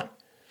 1971.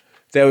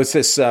 There was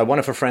this, one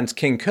of her friends,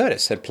 King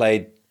Curtis, had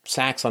played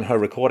sax on her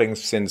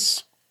recordings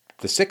since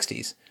the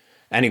 60s.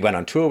 And he went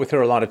on tour with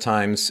her a lot of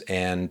times.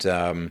 And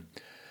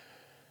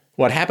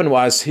what happened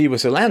was he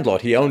was a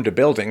landlord. He owned a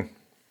building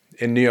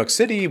in New York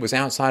City. He was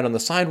outside on the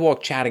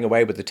sidewalk chatting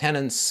away with the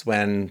tenants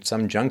when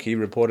some junkie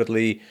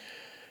reportedly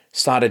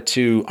started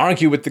to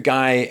argue with the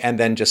guy and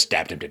then just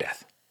stabbed him to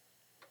death.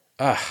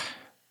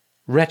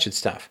 Wretched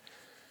stuff.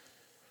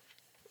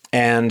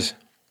 And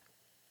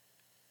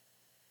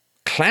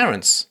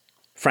Clarence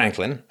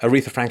Franklin,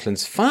 Aretha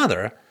Franklin's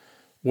father,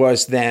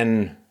 was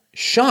then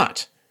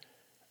shot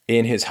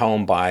in his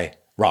home by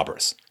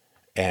robbers.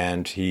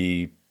 And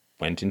he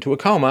went into a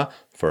coma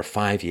for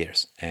 5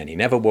 years. And he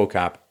never woke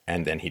up,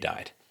 and then he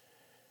died.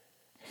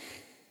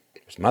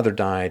 His mother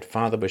died,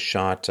 father was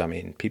shot. I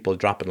mean, people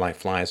dropping like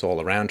flies all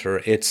around her.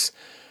 It's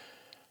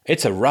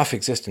a rough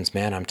existence,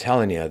 man. I'm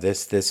telling you,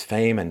 this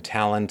fame and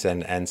talent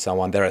and so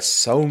on. There are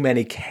so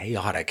many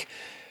chaotic,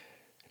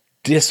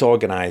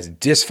 disorganized,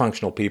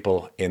 dysfunctional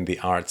people in the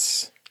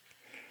arts.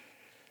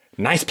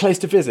 Nice place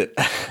to visit.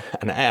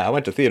 And I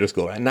went to theater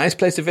school. A nice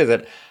place to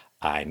visit.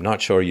 I'm not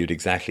sure you'd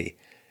exactly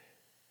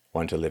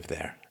want to live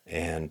there.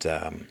 And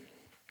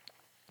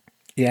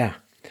yeah.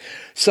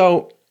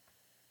 So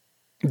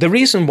the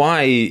reason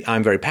why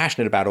I'm very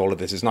passionate about all of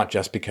this is not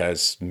just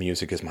because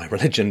music is my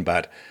religion,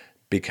 but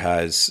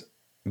because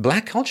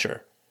Black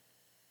culture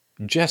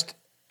just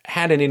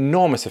had an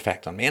enormous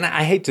effect on me. And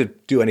I hate to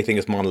do anything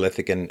as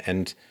monolithic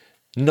and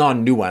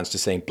non-nuanced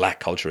as saying Black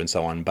culture and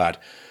so on,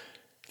 but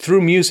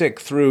through music,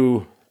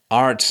 through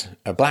art,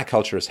 Black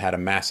culture has had a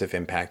massive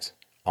impact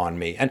on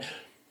me. And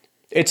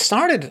it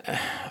started,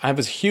 I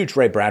was a huge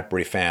Ray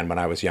Bradbury fan when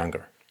I was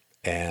younger.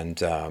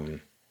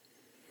 And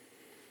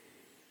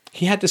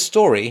he had this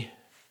story,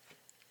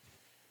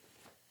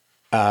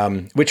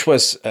 which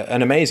was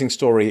an amazing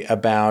story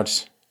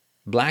about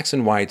blacks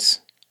and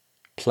whites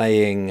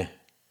playing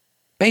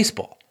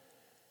baseball.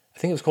 I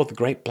think it was called The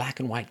Great Black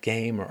and White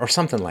Game or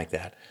something like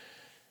that.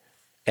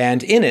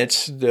 And in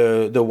it,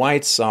 the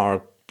whites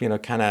are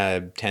kind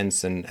of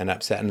tense and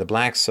upset, and the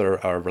blacks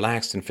are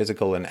relaxed and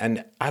physical.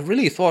 And I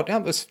really thought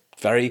that was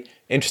very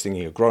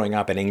interesting. Growing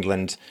up in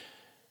England,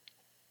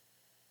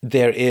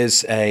 there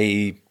is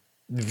a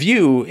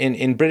view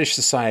in British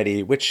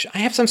society, which I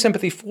have some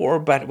sympathy for,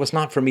 but it was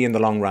not for me in the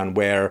long run,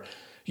 where,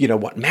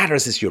 what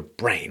matters is your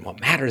brain, what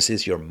matters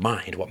is your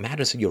mind, what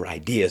matters are your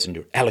ideas and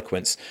your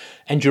eloquence,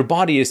 and your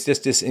body is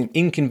just this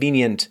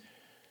inconvenient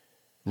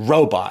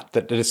robot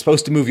that is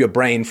supposed to move your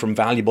brain from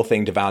valuable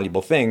thing to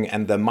valuable thing.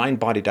 And the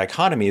mind-body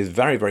dichotomy is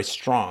very, very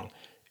strong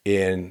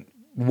in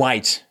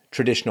white,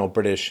 traditional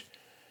British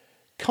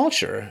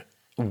culture,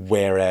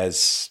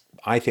 whereas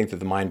I think that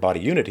the mind-body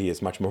unity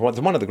is much more.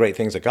 One of the great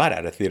things I got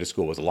out of theater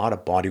school was a lot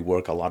of body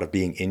work, a lot of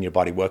being in your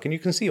body work. And you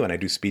can see when I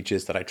do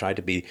speeches that I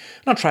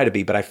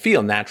but I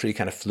feel naturally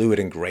kind of fluid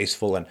and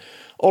graceful. And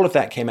all of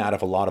that came out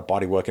of a lot of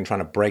body work and trying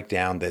to break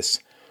down this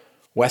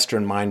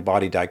Western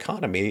mind-body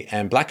dichotomy.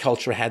 And Black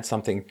culture had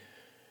something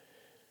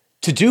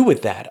to do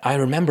with that. I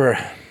remember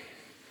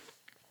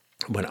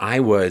when I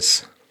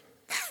was,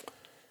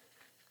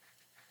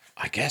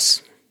 I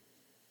guess,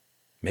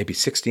 maybe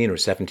 16 or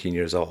 17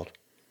 years old,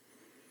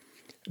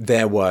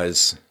 there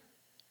was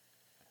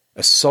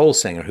a soul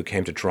singer who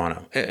came to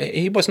Toronto.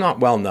 He was not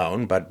well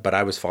known, but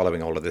I was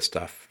following all of this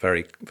stuff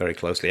very, very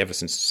closely ever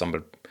since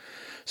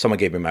someone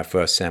gave me my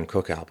first Sam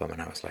Cooke album,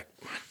 and I was like,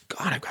 my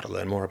God, I've got to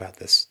learn more about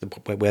this,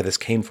 where this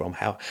came from,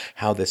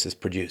 how this is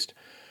produced.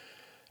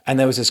 And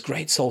there was this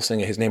great soul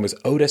singer. His name was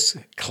Otis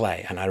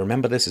Clay, and I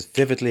remember this as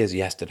vividly as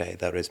yesterday.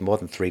 That is more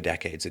than 3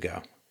 decades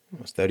ago.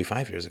 It was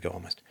 35 years ago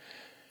almost.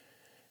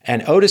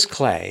 And Otis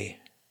Clay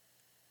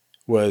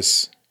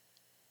was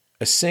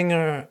a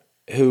singer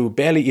who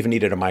barely even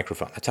needed a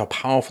microphone. That's how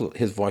powerful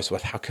his voice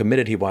was, how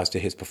committed he was to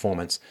his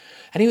performance.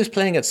 And he was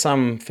playing at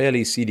some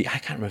fairly seedy, I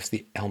can't remember if it's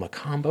the El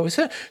Macambo, it was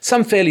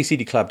some fairly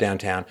seedy club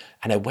downtown.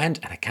 And I went,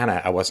 and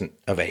I wasn't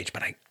of age,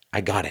 but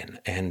I got in,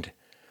 and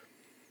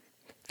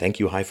thank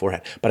you, high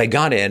forehead. But I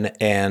got in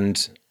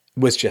and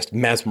was just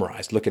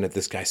mesmerized looking at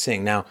this guy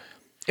sing. Now,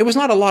 it was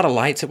not a lot of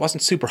lights. It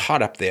wasn't super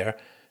hot up there,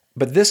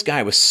 but this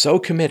guy was so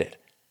committed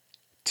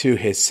to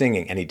his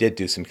singing, and he did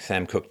do some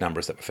Sam Cooke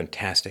numbers that were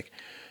fantastic,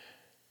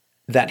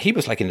 that he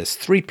was like in this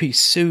 3-piece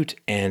suit,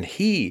 and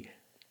he,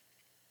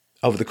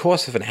 over the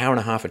course of an hour and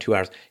a half or 2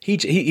 hours,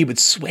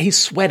 he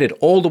sweated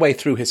all the way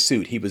through his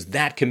suit. He was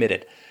that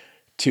committed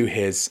to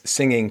his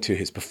singing, to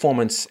his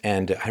performance.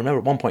 And I remember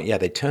at one point,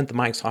 they turned the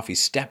mics off. He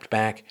stepped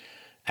back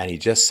and he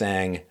just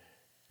sang,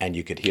 and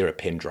you could hear a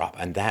pin drop.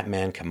 And that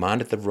man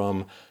commanded the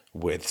room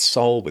with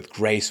soul, with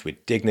grace,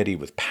 with dignity,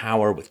 with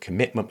power, with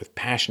commitment, with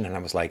passion. And I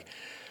was like,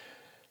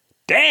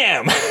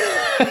 damn,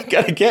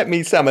 gotta get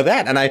me some of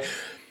that. And I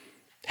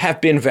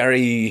have been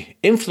very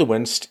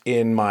influenced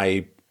in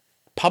my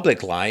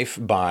public life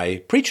by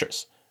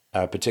preachers,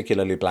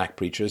 particularly Black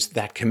preachers.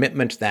 That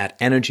commitment, that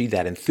energy,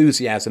 that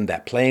enthusiasm,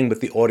 that playing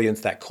with the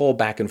audience, that call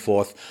back and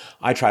forth.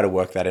 I try to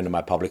work that into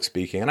my public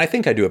speaking, and I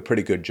think I do a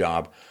pretty good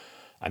job.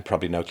 I'm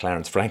probably no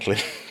Clarence Franklin,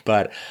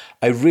 but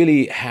I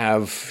really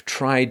have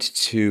tried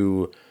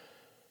to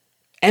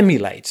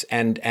emulate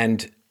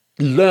and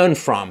learn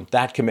from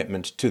that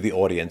commitment to the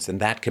audience and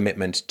that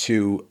commitment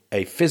to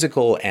a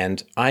physical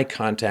and eye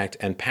contact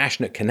and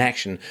passionate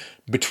connection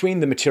between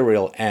the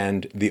material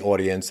and the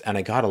audience. And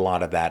I got a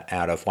lot of that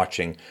out of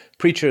watching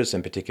preachers,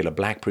 in particular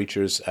Black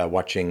preachers,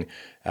 watching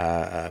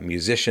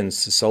musicians,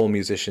 soul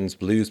musicians,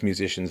 blues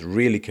musicians,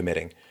 really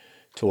committing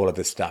to all of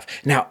this stuff.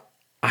 Now,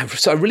 I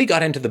really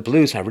got into the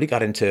blues. I really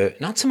got into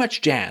not so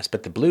much jazz,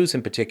 but the blues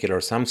in particular,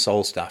 some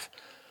soul stuff.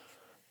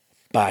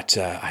 But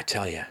I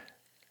tell you,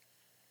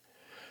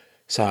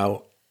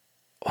 so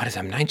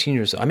I'm 19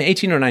 years old. I'm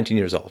 18 or 19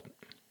 years old,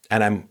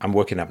 and I'm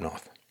working up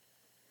north.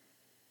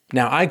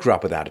 Now, I grew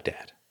up without a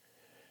dad.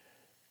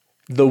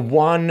 The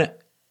one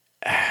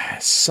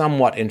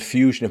somewhat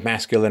infusion of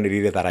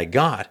masculinity that I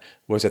got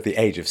was at the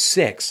age of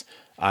 6,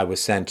 I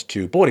was sent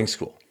to boarding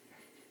school.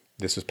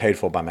 This was paid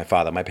for by my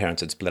father. My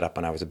parents had split up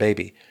when I was a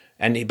baby.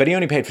 But he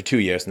only paid for 2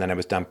 years, and then I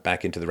was dumped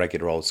back into the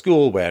regular old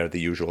school where the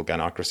usual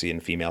gunocracy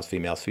and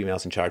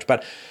females in charge.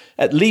 But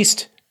at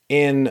least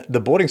in the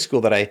boarding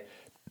school that I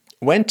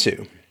went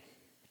to,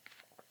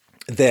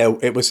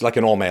 it was like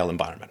an all-male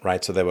environment,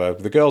 right? So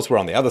the girls were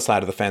on the other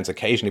side of the fence.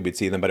 Occasionally we'd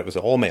see them, but it was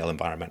an all-male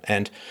environment.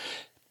 And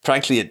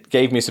frankly, it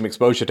gave me some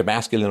exposure to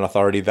masculine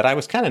authority that I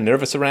was kind of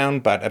nervous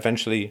around, but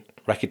eventually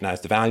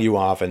recognized the value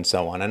of, and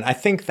so on. And I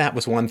think that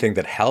was one thing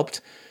that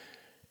helped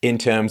in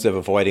terms of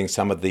avoiding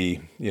some of the,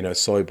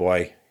 soy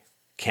boy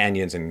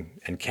canyons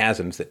and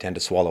chasms that tend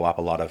to swallow up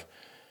a lot of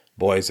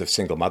boys of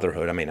single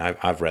motherhood. I mean,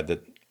 I've read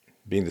that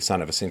being the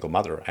son of a single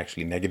mother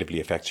actually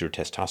negatively affects your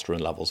testosterone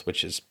levels,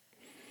 which is,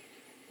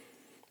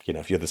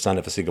 if you're the son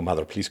of a single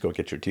mother, please go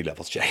get your T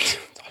levels checked.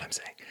 That's all I'm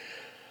saying.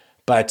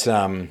 But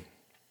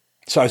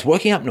so I was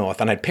working up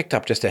north, and I picked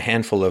up just a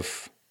handful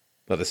of,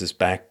 this is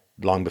back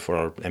long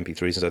before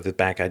MP3s, and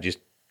so I just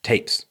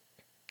tapes.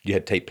 You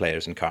had tape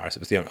players in cars. It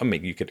was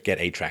you could get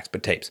 8 tracks,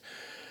 but tapes.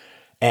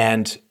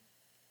 And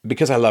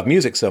because I love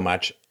music so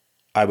much,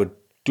 I would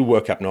do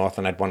work up north,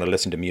 and I'd want to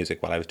listen to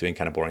music while I was doing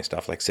kind of boring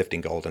stuff like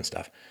sifting gold and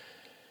stuff.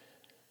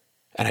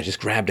 And I just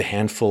grabbed a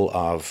handful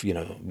of,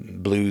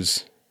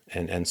 blues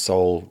and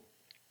soul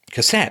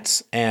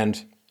cassettes.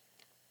 And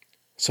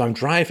so I'm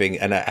driving,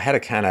 and I had a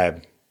kind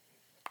of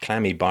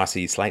clammy,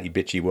 bossy, slightly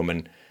bitchy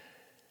woman.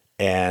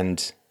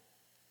 And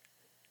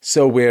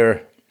so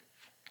we're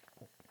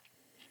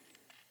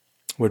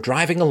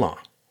driving along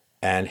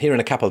and hearing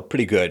a couple of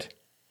pretty good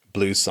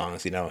blues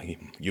songs. You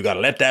got to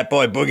let that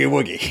boy boogie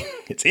woogie.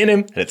 It's in him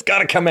and it's got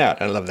to come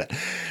out. I love that.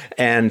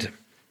 And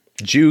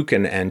Juke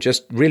and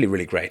just really,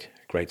 really great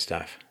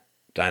stuff.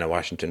 Dinah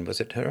Washington, was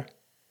it her?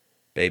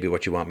 Baby,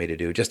 What You Want Me to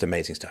Do. Just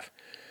amazing stuff.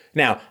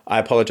 Now, I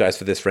apologize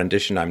for this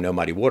rendition. I'm no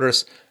Muddy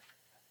Waters,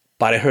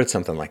 but I heard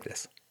something like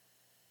this.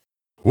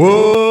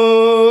 Whoa,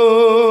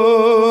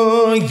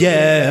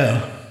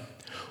 yeah.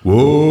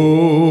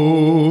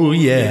 Whoa,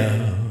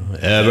 yeah.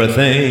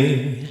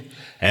 Everything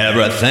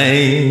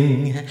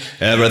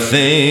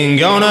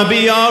gonna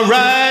be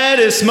alright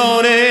this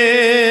morning.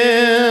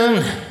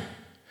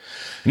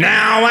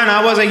 Now, when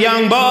I was a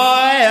young boy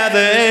at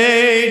the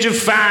age of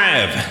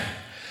 5,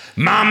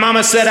 my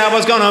mama said I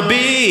was gonna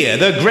be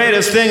the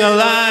greatest thing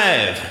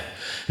alive.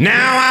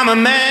 Now I'm a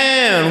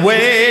man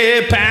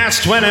way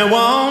past 21.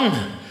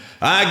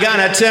 I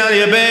gotta tell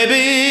you,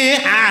 baby,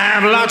 I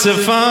have lots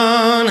of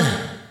fun.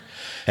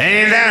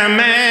 Ain't that a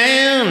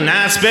man?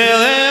 I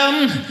spell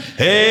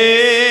M-A-child.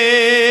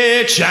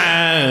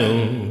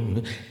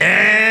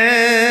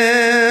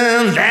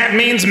 And that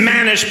means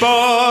mannish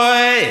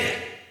boy.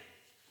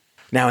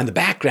 Now, in the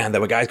background, there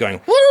were guys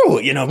going,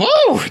 woo,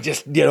 woo,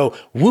 just,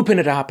 whooping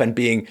it up and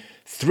being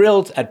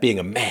thrilled at being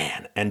a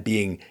man and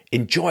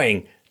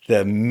enjoying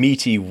the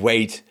meaty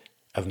weight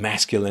of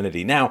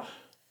masculinity. Now,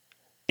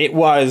 it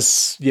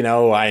was,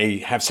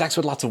 I have sex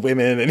with lots of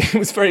women, and it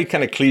was very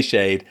kind of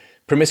cliched,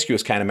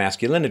 promiscuous kind of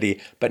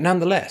masculinity. But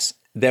nonetheless,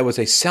 there was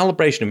a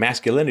celebration of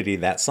masculinity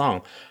in that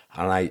song.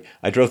 And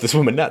I drove this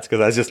woman nuts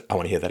because I was just, I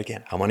want to hear that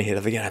again.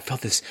 I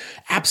felt this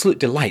absolute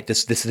delight,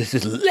 this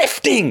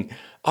lifting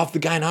of the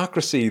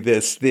gynocracy,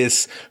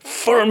 this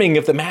firming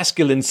of the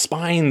masculine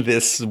spine,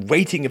 this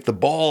weighting of the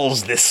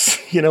balls, this,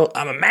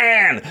 I'm a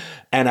man.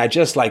 And I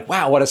just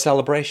wow, what a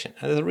celebration.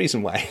 And there's a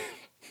reason why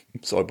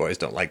soy boys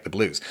don't like the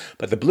blues.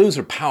 But the blues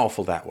are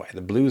powerful that way.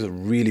 The blues are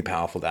really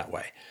powerful that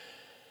way.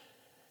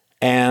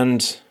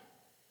 And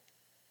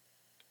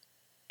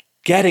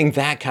getting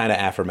that kind of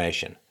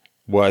affirmation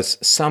was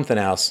something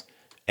else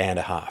and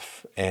a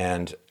half.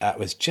 And it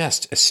was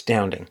just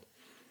astounding.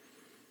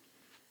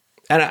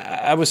 And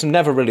I was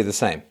never really the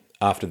same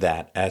after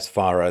that as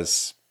far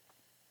as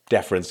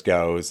deference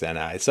goes.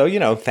 And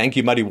so, thank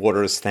you, Muddy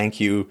Waters.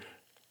 Thank you,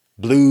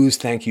 blues.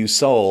 Thank you,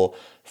 soul,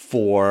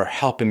 for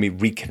helping me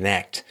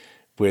reconnect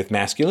with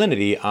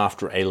masculinity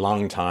after a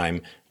long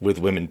time with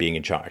women being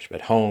in charge.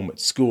 At home, at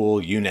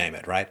school, you name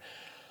it, right?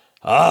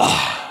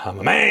 I'm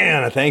a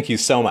man. Thank you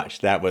so much.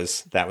 That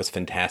was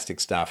fantastic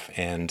stuff.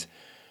 And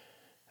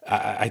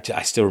I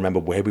still remember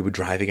where we were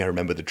driving. I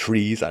remember the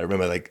trees. I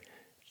remember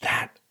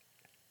that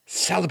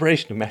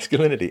celebration of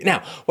masculinity.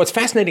 Now, what's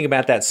fascinating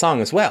about that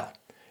song as well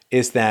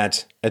is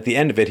that at the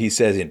end of it, he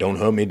says, don't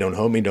hurt me,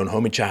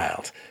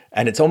 child.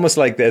 And it's almost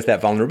like there's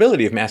that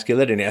vulnerability of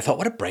masculinity. I thought,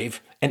 what a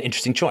brave and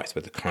interesting choice,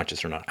 whether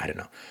conscious or not, I don't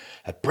know.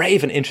 A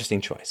brave and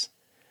interesting choice.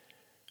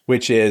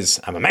 Which is,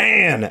 I'm a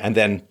man, and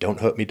then don't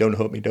hurt me,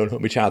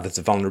 child. There's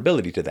a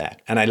vulnerability to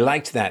that. And I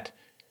liked that,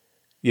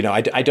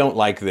 I don't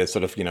like this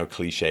sort of,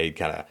 cliched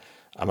kind of,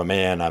 I'm a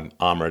man, I'm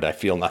armored, I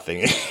feel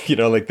nothing.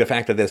 The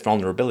fact that there's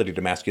vulnerability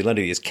to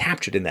masculinity is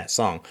captured in that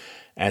song,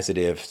 as it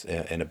is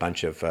in a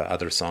bunch of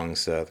other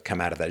songs come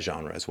out of that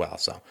genre as well.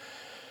 So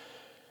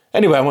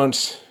anyway, I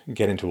won't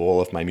get into all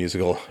of my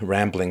musical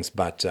ramblings,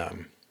 but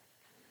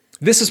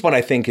this is what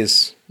I think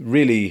is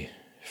really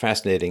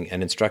fascinating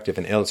and instructive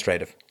and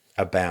illustrative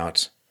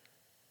about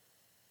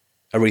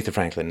Aretha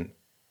Franklin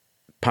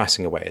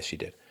passing away as she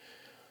did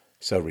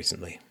so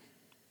recently.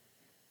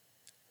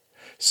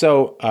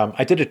 So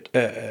I did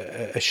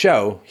a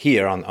show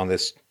here on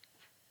this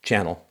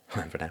channel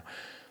for now.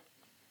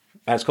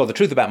 It's called The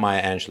Truth About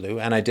Maya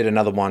Angelou, and I did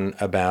another one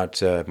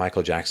about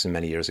Michael Jackson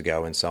many years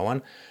ago and so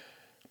on.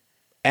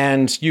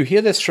 And you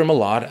hear this from a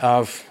lot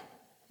of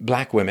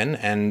black women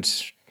and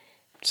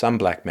some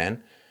black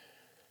men,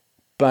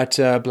 but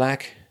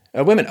black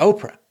women,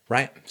 Oprah.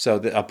 Right? So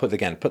I'll put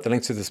the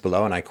links to this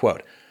below, and I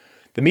quote,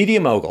 "The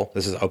media mogul,"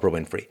 this is Oprah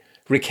Winfrey,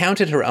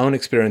 "recounted her own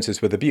experiences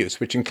with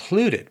abuse, which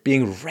included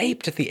being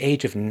raped at the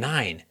age of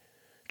 9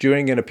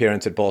 during an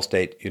appearance at Ball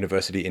State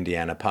University,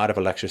 Indiana, part of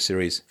a lecture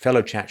series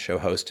fellow chat show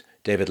host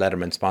David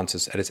Letterman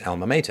sponsors at his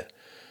alma mater.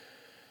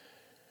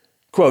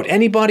 Quote,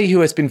 "Anybody who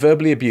has been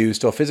verbally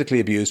abused or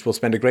physically abused will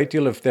spend a great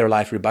deal of their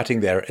life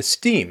rebuilding their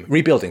esteem.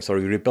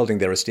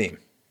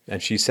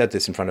 And she said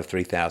this in front of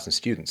 3,000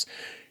 students.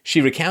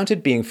 She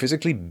recounted being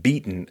physically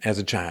beaten as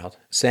a child,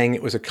 saying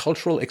it was a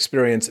cultural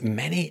experience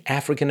many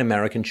African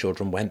American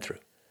children went through.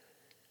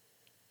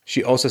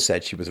 She also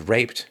said she was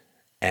raped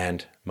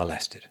and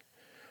molested.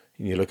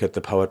 You look at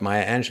the poet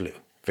Maya Angelou,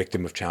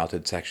 victim of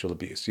childhood sexual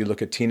abuse. You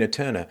look at Tina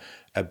Turner,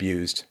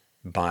 abused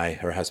by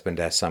her husband,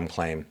 as some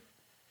claim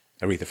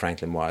Aretha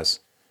Franklin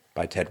was,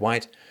 by Ted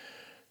White.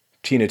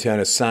 Tina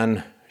Turner's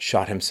son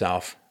shot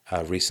himself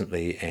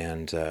recently,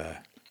 and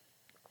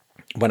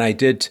when I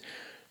did,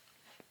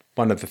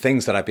 one of the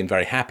things that I've been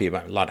very happy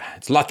about,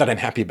 it's a lot that I'm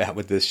happy about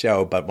with this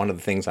show, but one of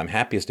the things I'm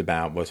happiest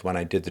about was when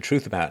I did the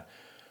truth about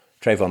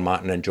Trayvon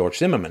Martin and George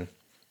Zimmerman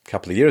a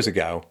couple of years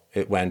ago.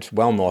 It went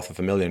well north of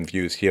 1 million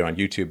views here on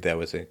YouTube. There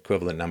was an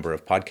equivalent number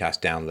of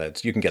podcast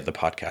downloads. You can get the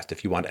podcast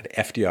if you want at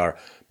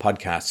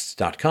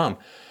fdrpodcasts.com.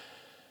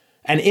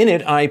 And in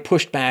it, I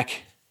pushed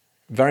back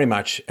very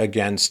much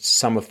against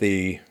some of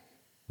the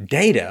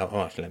data.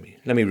 Let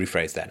me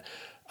rephrase that.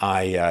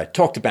 I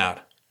talked about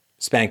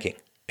spanking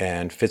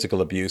and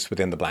physical abuse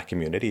within the black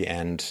community,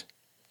 and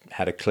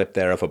had a clip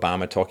there of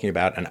Obama talking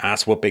about an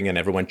ass whooping and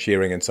everyone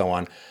cheering and so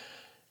on.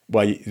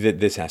 Well,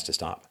 this has to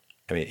stop.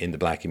 I mean, in the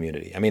black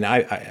community. I mean,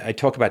 I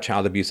talk about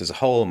child abuse as a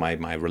whole,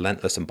 my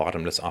relentless and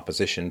bottomless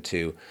opposition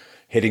to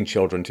hitting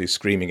children, to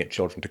screaming at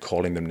children, to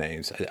calling them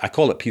names. I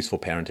call it peaceful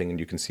parenting, and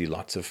you can see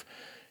lots of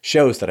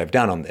shows that I've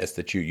done on this,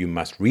 that you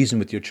must reason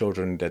with your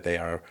children, that they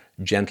are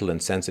gentle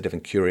and sensitive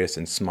and curious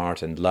and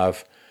smart and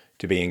love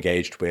to be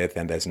engaged with,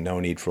 and there's no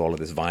need for all of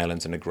this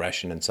violence and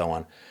aggression and so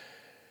on.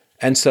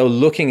 And so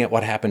looking at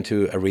what happened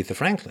to Aretha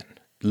Franklin,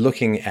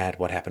 looking at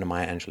what happened to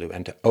Maya Angelou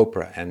and to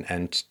Oprah,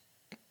 and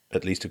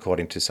at least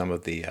according to some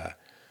of the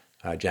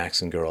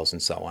Jackson girls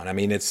and so on. I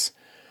mean, it's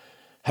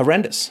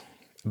horrendous.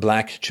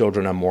 Black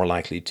children are more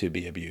likely to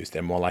be abused.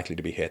 They're more likely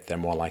to be hit. They're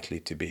more likely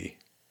to be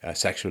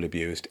sexually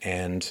abused.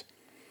 And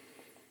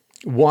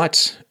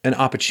what an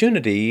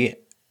opportunity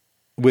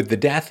with the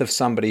death of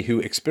somebody who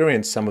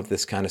experienced some of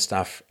this kind of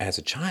stuff as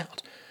a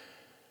child.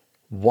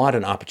 What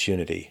an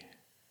opportunity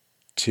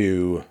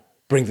to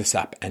bring this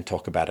up and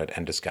talk about it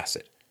and discuss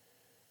it.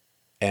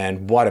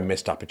 And what a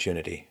missed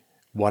opportunity.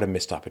 What a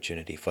missed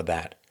opportunity for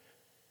that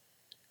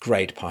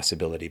great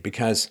possibility.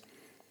 Because,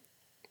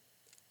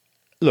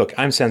 look,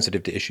 I'm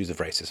sensitive to issues of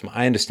racism.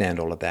 I understand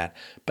all of that.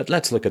 But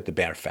let's look at the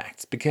bare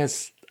facts.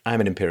 Because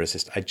I'm an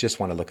empiricist, I just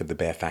want to look at the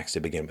bare facts to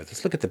begin with.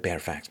 Let's look at the bare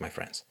facts, my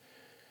friends.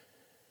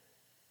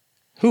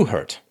 Who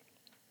hurt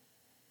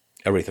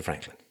Aretha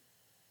Franklin?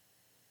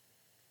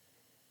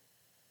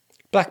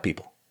 Black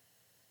people.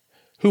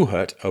 Who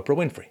hurt Oprah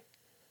Winfrey?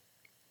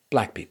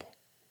 Black people.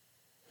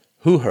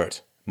 Who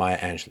hurt Maya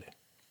Angelou?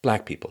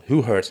 Black people.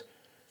 Who hurt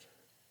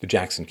the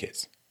Jackson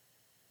kids?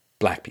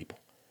 Black people.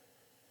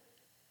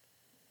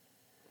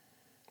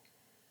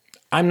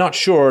 I'm not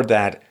sure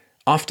that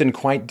often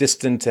quite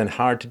distant and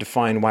hard to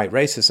define white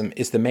racism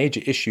is the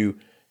major issue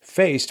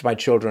faced by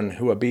children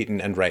who are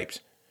beaten and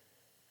raped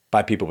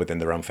by people within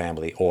their own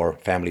family or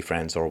family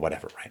friends or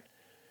whatever, right?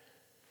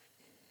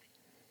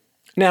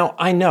 Now,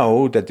 I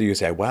know that you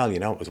say, well,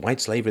 it was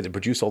white slavery that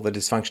produced all the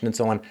dysfunction and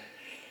so on.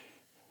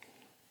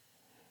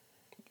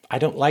 I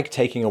don't like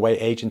taking away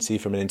agency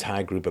from an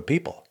entire group of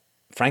people.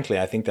 Frankly,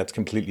 I think that's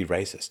completely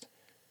racist.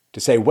 To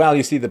say, well,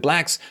 you see, the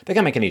blacks, they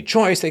can't make any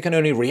choice. They can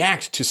only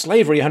react to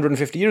slavery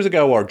 150 years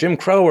ago or Jim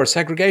Crow or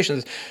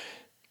segregation.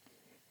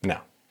 No,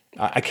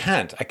 I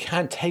can't. I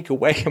can't take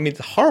away. I mean, it's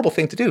a horrible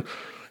thing to do,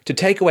 to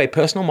take away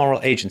personal moral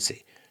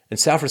agency and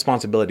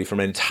self-responsibility from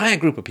an entire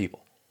group of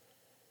people.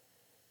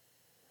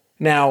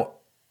 Now,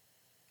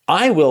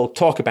 I will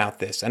talk about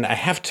this, and I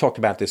have talked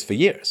about this for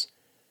years,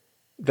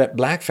 that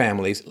black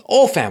families,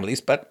 all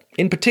families, but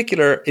in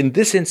particular, in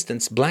this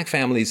instance, black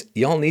families,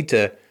 y'all need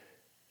to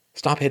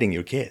stop hitting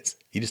your kids.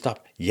 You need to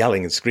stop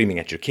yelling and screaming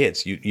at your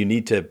kids. You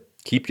need to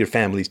keep your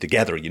families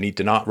together. You need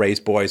to not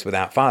raise boys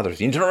without fathers.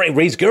 You need to not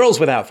raise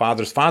girls without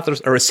fathers. Fathers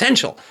are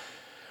essential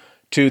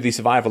to the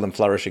survival and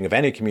flourishing of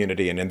any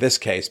community. And in this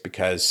case,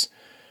 because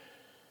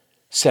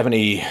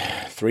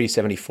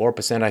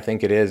 74%, I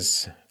think it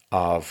is,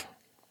 of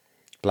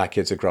black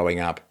kids are growing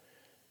up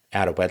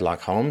out of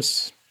wedlock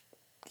homes.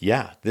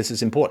 Yeah, this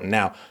is important.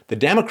 Now, the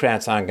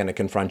Democrats aren't going to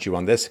confront you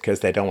on this because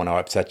they don't want to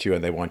upset you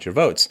and they want your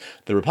votes.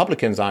 The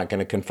Republicans aren't going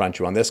to confront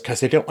you on this because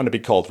they don't want to be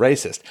called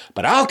racist.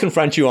 But I'll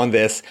confront you on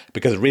this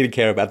because I really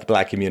care about the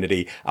black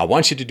community. I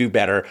want you to do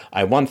better.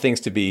 I want things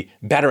to be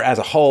better as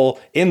a whole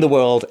in the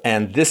world.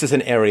 And this is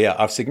an area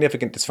of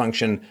significant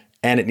dysfunction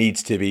and it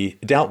needs to be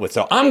dealt with.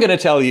 So I'm going to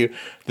tell you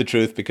the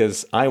truth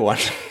because I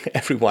want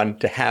everyone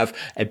to have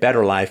a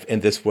better life in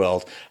this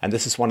world. And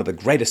this is one of the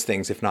greatest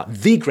things, if not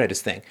the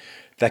greatest thing,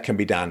 that can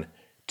be done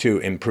to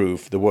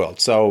improve the world.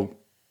 So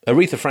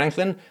Aretha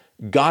Franklin,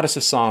 goddess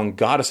of song,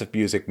 goddess of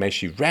music, may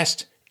she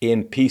rest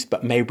in peace,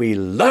 but may we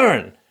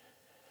learn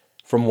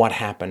from what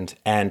happened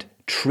and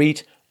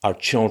treat our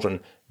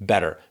children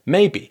better.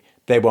 Maybe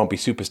they won't be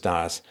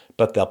superstars,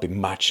 but they'll be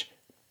much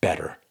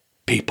better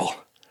people.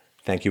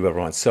 Thank you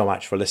everyone so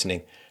much for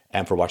listening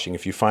and for watching.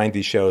 If you find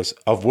these shows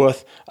of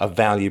worth, of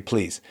value,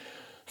 please,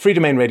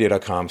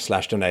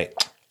 freedomainradio.com/donate.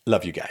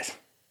 Love you guys.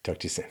 Talk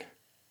to you soon.